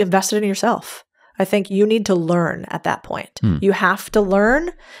 You invest it in yourself. I think you need to learn at that point. You have to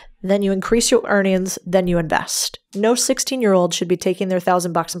learn, then you increase your earnings, then you invest. No 16-year-old should be taking their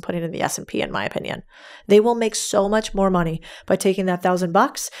 $1,000 and putting it in the S&P, in my opinion. They will make so much more money by taking that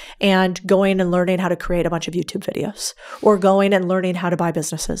 $1,000 and going and learning how to create a bunch of YouTube videos, or going and learning how to buy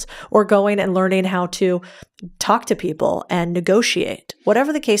businesses, or going and learning how to talk to people and negotiate.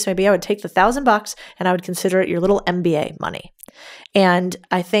 Whatever the case may be, I would take the $1,000 and I would consider it your little MBA money. And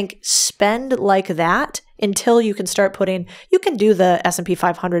I think spend like that until you can start you can do the S&P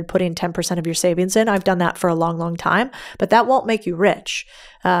 500, putting 10% of your savings in. I've done that for a long, long time, but that won't make you rich.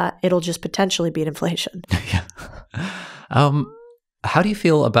 It'll just potentially beat inflation. Yeah. How do you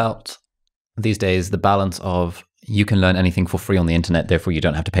feel about these days the balance of you can learn anything for free on the internet, therefore you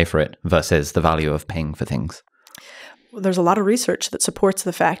don't have to pay for it, versus the value of paying for things? There's a lot of research that supports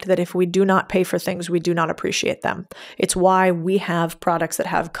the fact that if we do not pay for things, we do not appreciate them. It's why we have products that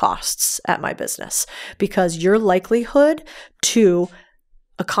have costs at my business, because your likelihood to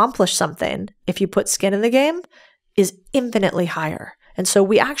accomplish something, if you put skin in the game, is infinitely higher. And so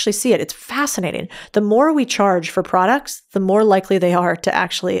we actually see it. It's fascinating. The more we charge for products, the more likely they are to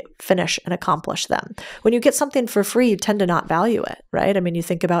actually finish and accomplish them. When you get something for free, you tend to not value it, right? I mean, you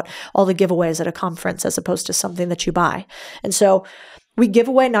think about all the giveaways at a conference as opposed to something that you buy. And so we give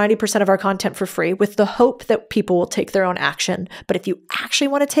away 90% of our content for free with the hope that people will take their own action. But if you actually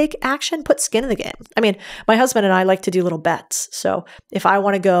want to take action, put skin in the game. I mean, my husband and I like to do little bets. So if I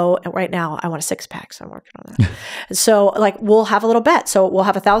want to go, and right now I want a 6-pack, so I'm working on that. And so like we'll have a little bet. So we'll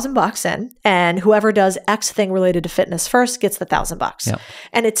have $1,000 in, and whoever does X thing related to fitness first gets the $1,000. Yep.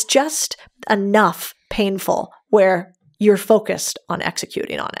 And it's just enough painful where you're focused on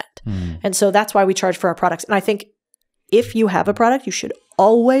executing on it. And so that's why we charge for our products. And I think if you have a product, you should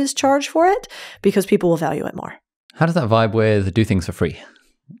always charge for it because people will value it more. How does that vibe with do things for free?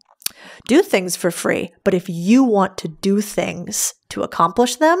 Do things for free, but if you want to do things to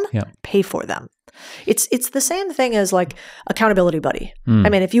accomplish them, pay for them. It's the same thing as like accountability buddy. I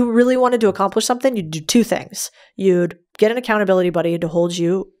mean, if you really wanted to accomplish something, you'd do two things. You'd get an accountability buddy to hold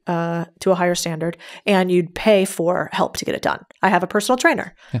you to a higher standard, and you'd pay for help to get it done. I have a personal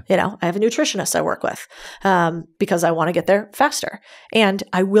trainer. You know, I have a nutritionist I work with because I want to get there faster. And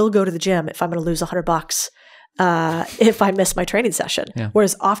I will go to the gym if I'm going to lose $100 if I miss my training session.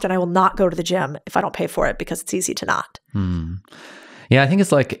 Whereas often I will not go to the gym if I don't pay for it because it's easy to not. Yeah, I think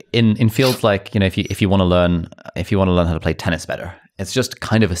it's like in fields like, you know, if you want to learn how to play tennis better, it's just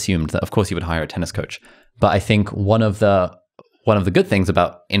kind of assumed that of course you would hire a tennis coach. But I think one of the good things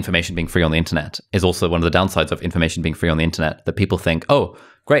about information being free on the internet is also one of the downsides of information being free on the internet, that people think, oh,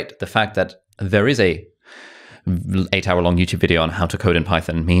 great, the fact that there is a 8-hour-long YouTube video on how to code in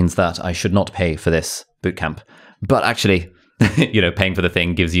Python means that I should not pay for this bootcamp. But actually, you know, paying for the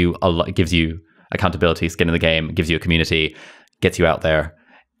thing gives you accountability, skin in the game, gives you a community, gets you out there.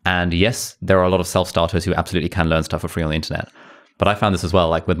 And yes, there are a lot of self-starters who absolutely can learn stuff for free on the internet. But I found this as well,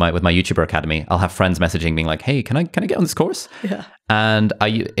 like with my YouTuber Academy, I'll have friends messaging being like, hey, can I get on this course? Yeah. And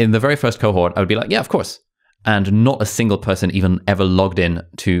in the very first cohort, I would be like, yeah, of course. And not a single person even ever logged in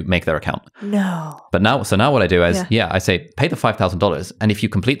to make their account. No. But now what I do is, I say, pay the $5,000. And if you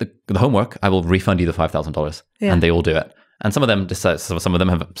complete the homework, I will refund you the $5,000. Yeah. And they all do it. And some of them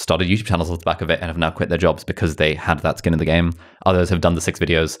have started YouTube channels off the back of it and have now quit their jobs because they had that skin in the game. Others have done the 6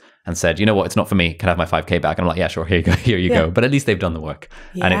 videos and said, you know what, it's not for me. Can I have my 5K back? And I'm like, yeah, sure, here you go. But at least they've done the work.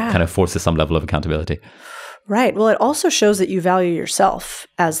 Yeah. And it kind of forces some level of accountability. Right. Well, it also shows that you value yourself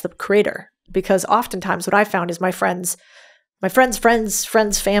as the creator, because oftentimes what I found is my friends'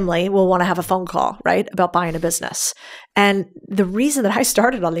 family will want to have a phone call, right, about buying a business. And the reason that I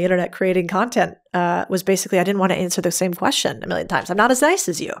started on the internet creating content was basically I didn't want to answer the same question a million times. I'm not as nice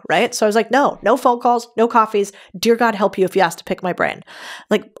as you, right? So I was like, no phone calls, no coffees. Dear God, help you if you ask to pick my brain.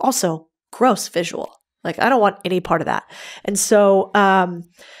 Like, also gross visual. Like, I don't want any part of that. And so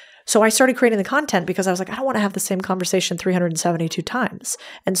I started creating the content because I was like, I don't want to have the same conversation 372 times.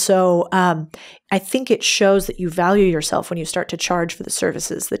 And so I think it shows that you value yourself when you start to charge for the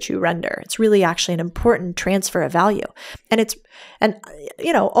services that you render. It's really actually an important transfer of value. And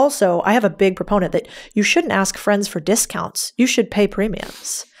also I have a big proponent that you shouldn't ask friends for discounts. You should pay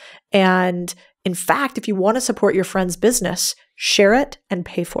premiums. And in fact, if you want to support your friend's business, share it and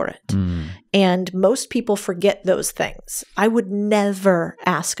pay for it. And most people forget those things. I would never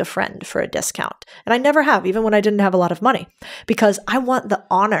ask a friend for a discount. And I never have, even when I didn't have a lot of money, because I want the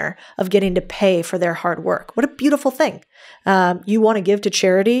honor of getting to pay for their hard work. What a beautiful thing. You want to give to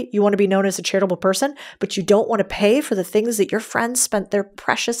charity. You want to be known as a charitable person, but you don't want to pay for the things that your friends spent their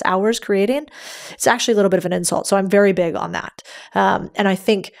precious hours creating. It's actually a little bit of an insult. So I'm very big on that. And I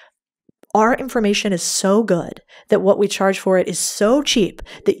think our information is so good that what we charge for it is so cheap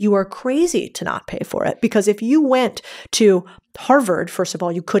that you are crazy to not pay for it. Because if you went to Harvard, first of all,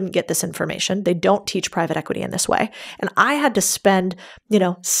 you couldn't get this information. They don't teach private equity in this way. And I had to spend,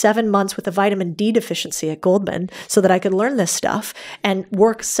 7 months with a vitamin D deficiency at Goldman so that I could learn this stuff and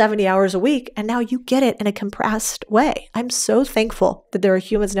work 70 hours a week. And now you get it in a compressed way. I'm so thankful that there are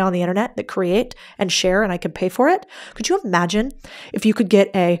humans now on the internet that create and share and I could pay for it. Could you imagine if you could get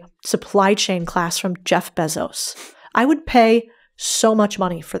a supply chain class from Jeff Bezos. I would pay so much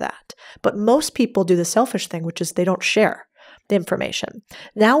money for that. But most people do the selfish thing, which is they don't share the information.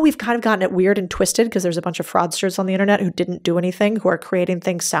 Now we've kind of gotten it weird and twisted because there's a bunch of fraudsters on the internet who didn't do anything, who are creating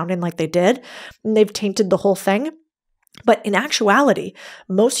things sounding like they did, and they've tainted the whole thing. But in actuality,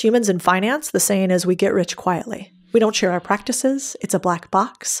 most humans in finance, the saying is we get rich quietly. We don't share our practices. It's a black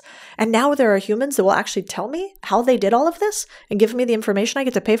box. And now there are humans that will actually tell me how they did all of this and give me the information I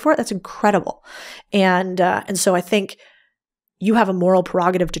get to pay for it. That's incredible. And so I think you have a moral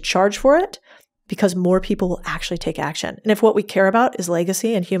prerogative to charge for it because more people will actually take action. And if what we care about is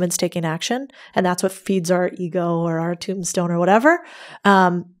legacy and humans taking action, and that's what feeds our ego or our tombstone or whatever,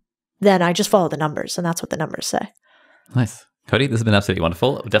 then I just follow the numbers. And that's what the numbers say. Nice. Codie, this has been absolutely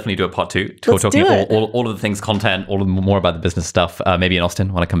wonderful. We'll definitely do a part 2. Talking all of the things, content, all of the more about the business stuff. Maybe in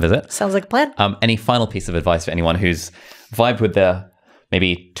Austin, want to come visit. Sounds like a plan. Any final piece of advice for anyone who's vibed with the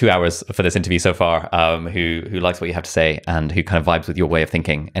maybe 2 hours for this interview so far, who likes what you have to say and who kind of vibes with your way of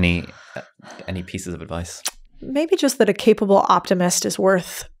thinking? Any pieces of advice? Maybe just that a capable optimist is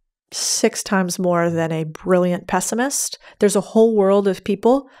worth 6 times more than a brilliant pessimist. There's a whole world of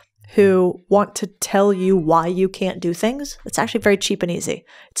people who want to tell you why you can't do things. It's actually very cheap and easy.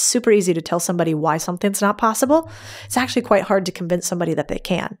 It's super easy to tell somebody why something's not possible. It's actually quite hard to convince somebody that they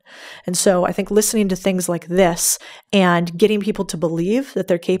can. And so I think listening to things like this and getting people to believe that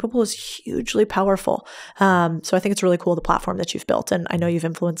they're capable is hugely powerful. So I think it's really cool, the platform that you've built. And I know you've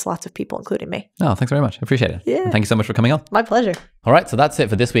influenced lots of people, including me. Oh, thanks very much. I appreciate it. Yeah. And thank you so much for coming on. My pleasure. All right, so that's it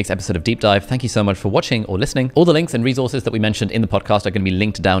for this week's episode of Deep Dive. Thank you so much for watching or listening. All the links and resources that we mentioned in the podcast are going to be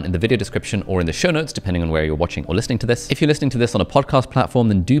linked down in the video description or in the show notes, depending on where you're watching or listening to this. If you're listening to this on a podcast platform,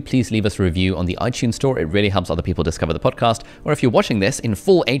 then do please leave us a review on the iTunes store. It really helps other people discover the podcast. Or if you're watching this in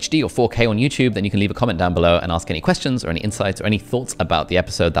full HD or 4K on YouTube, then you can leave a comment down below and ask any questions or any insights or any thoughts about the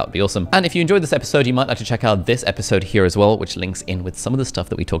episode. That would be awesome. And if you enjoyed this episode, you might like to check out this episode here as well, which links in with some of the stuff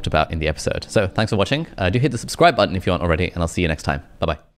that we talked about in the episode. So thanks for watching. Do hit the subscribe button if you aren't already, and I'll see you next time. Bye-bye.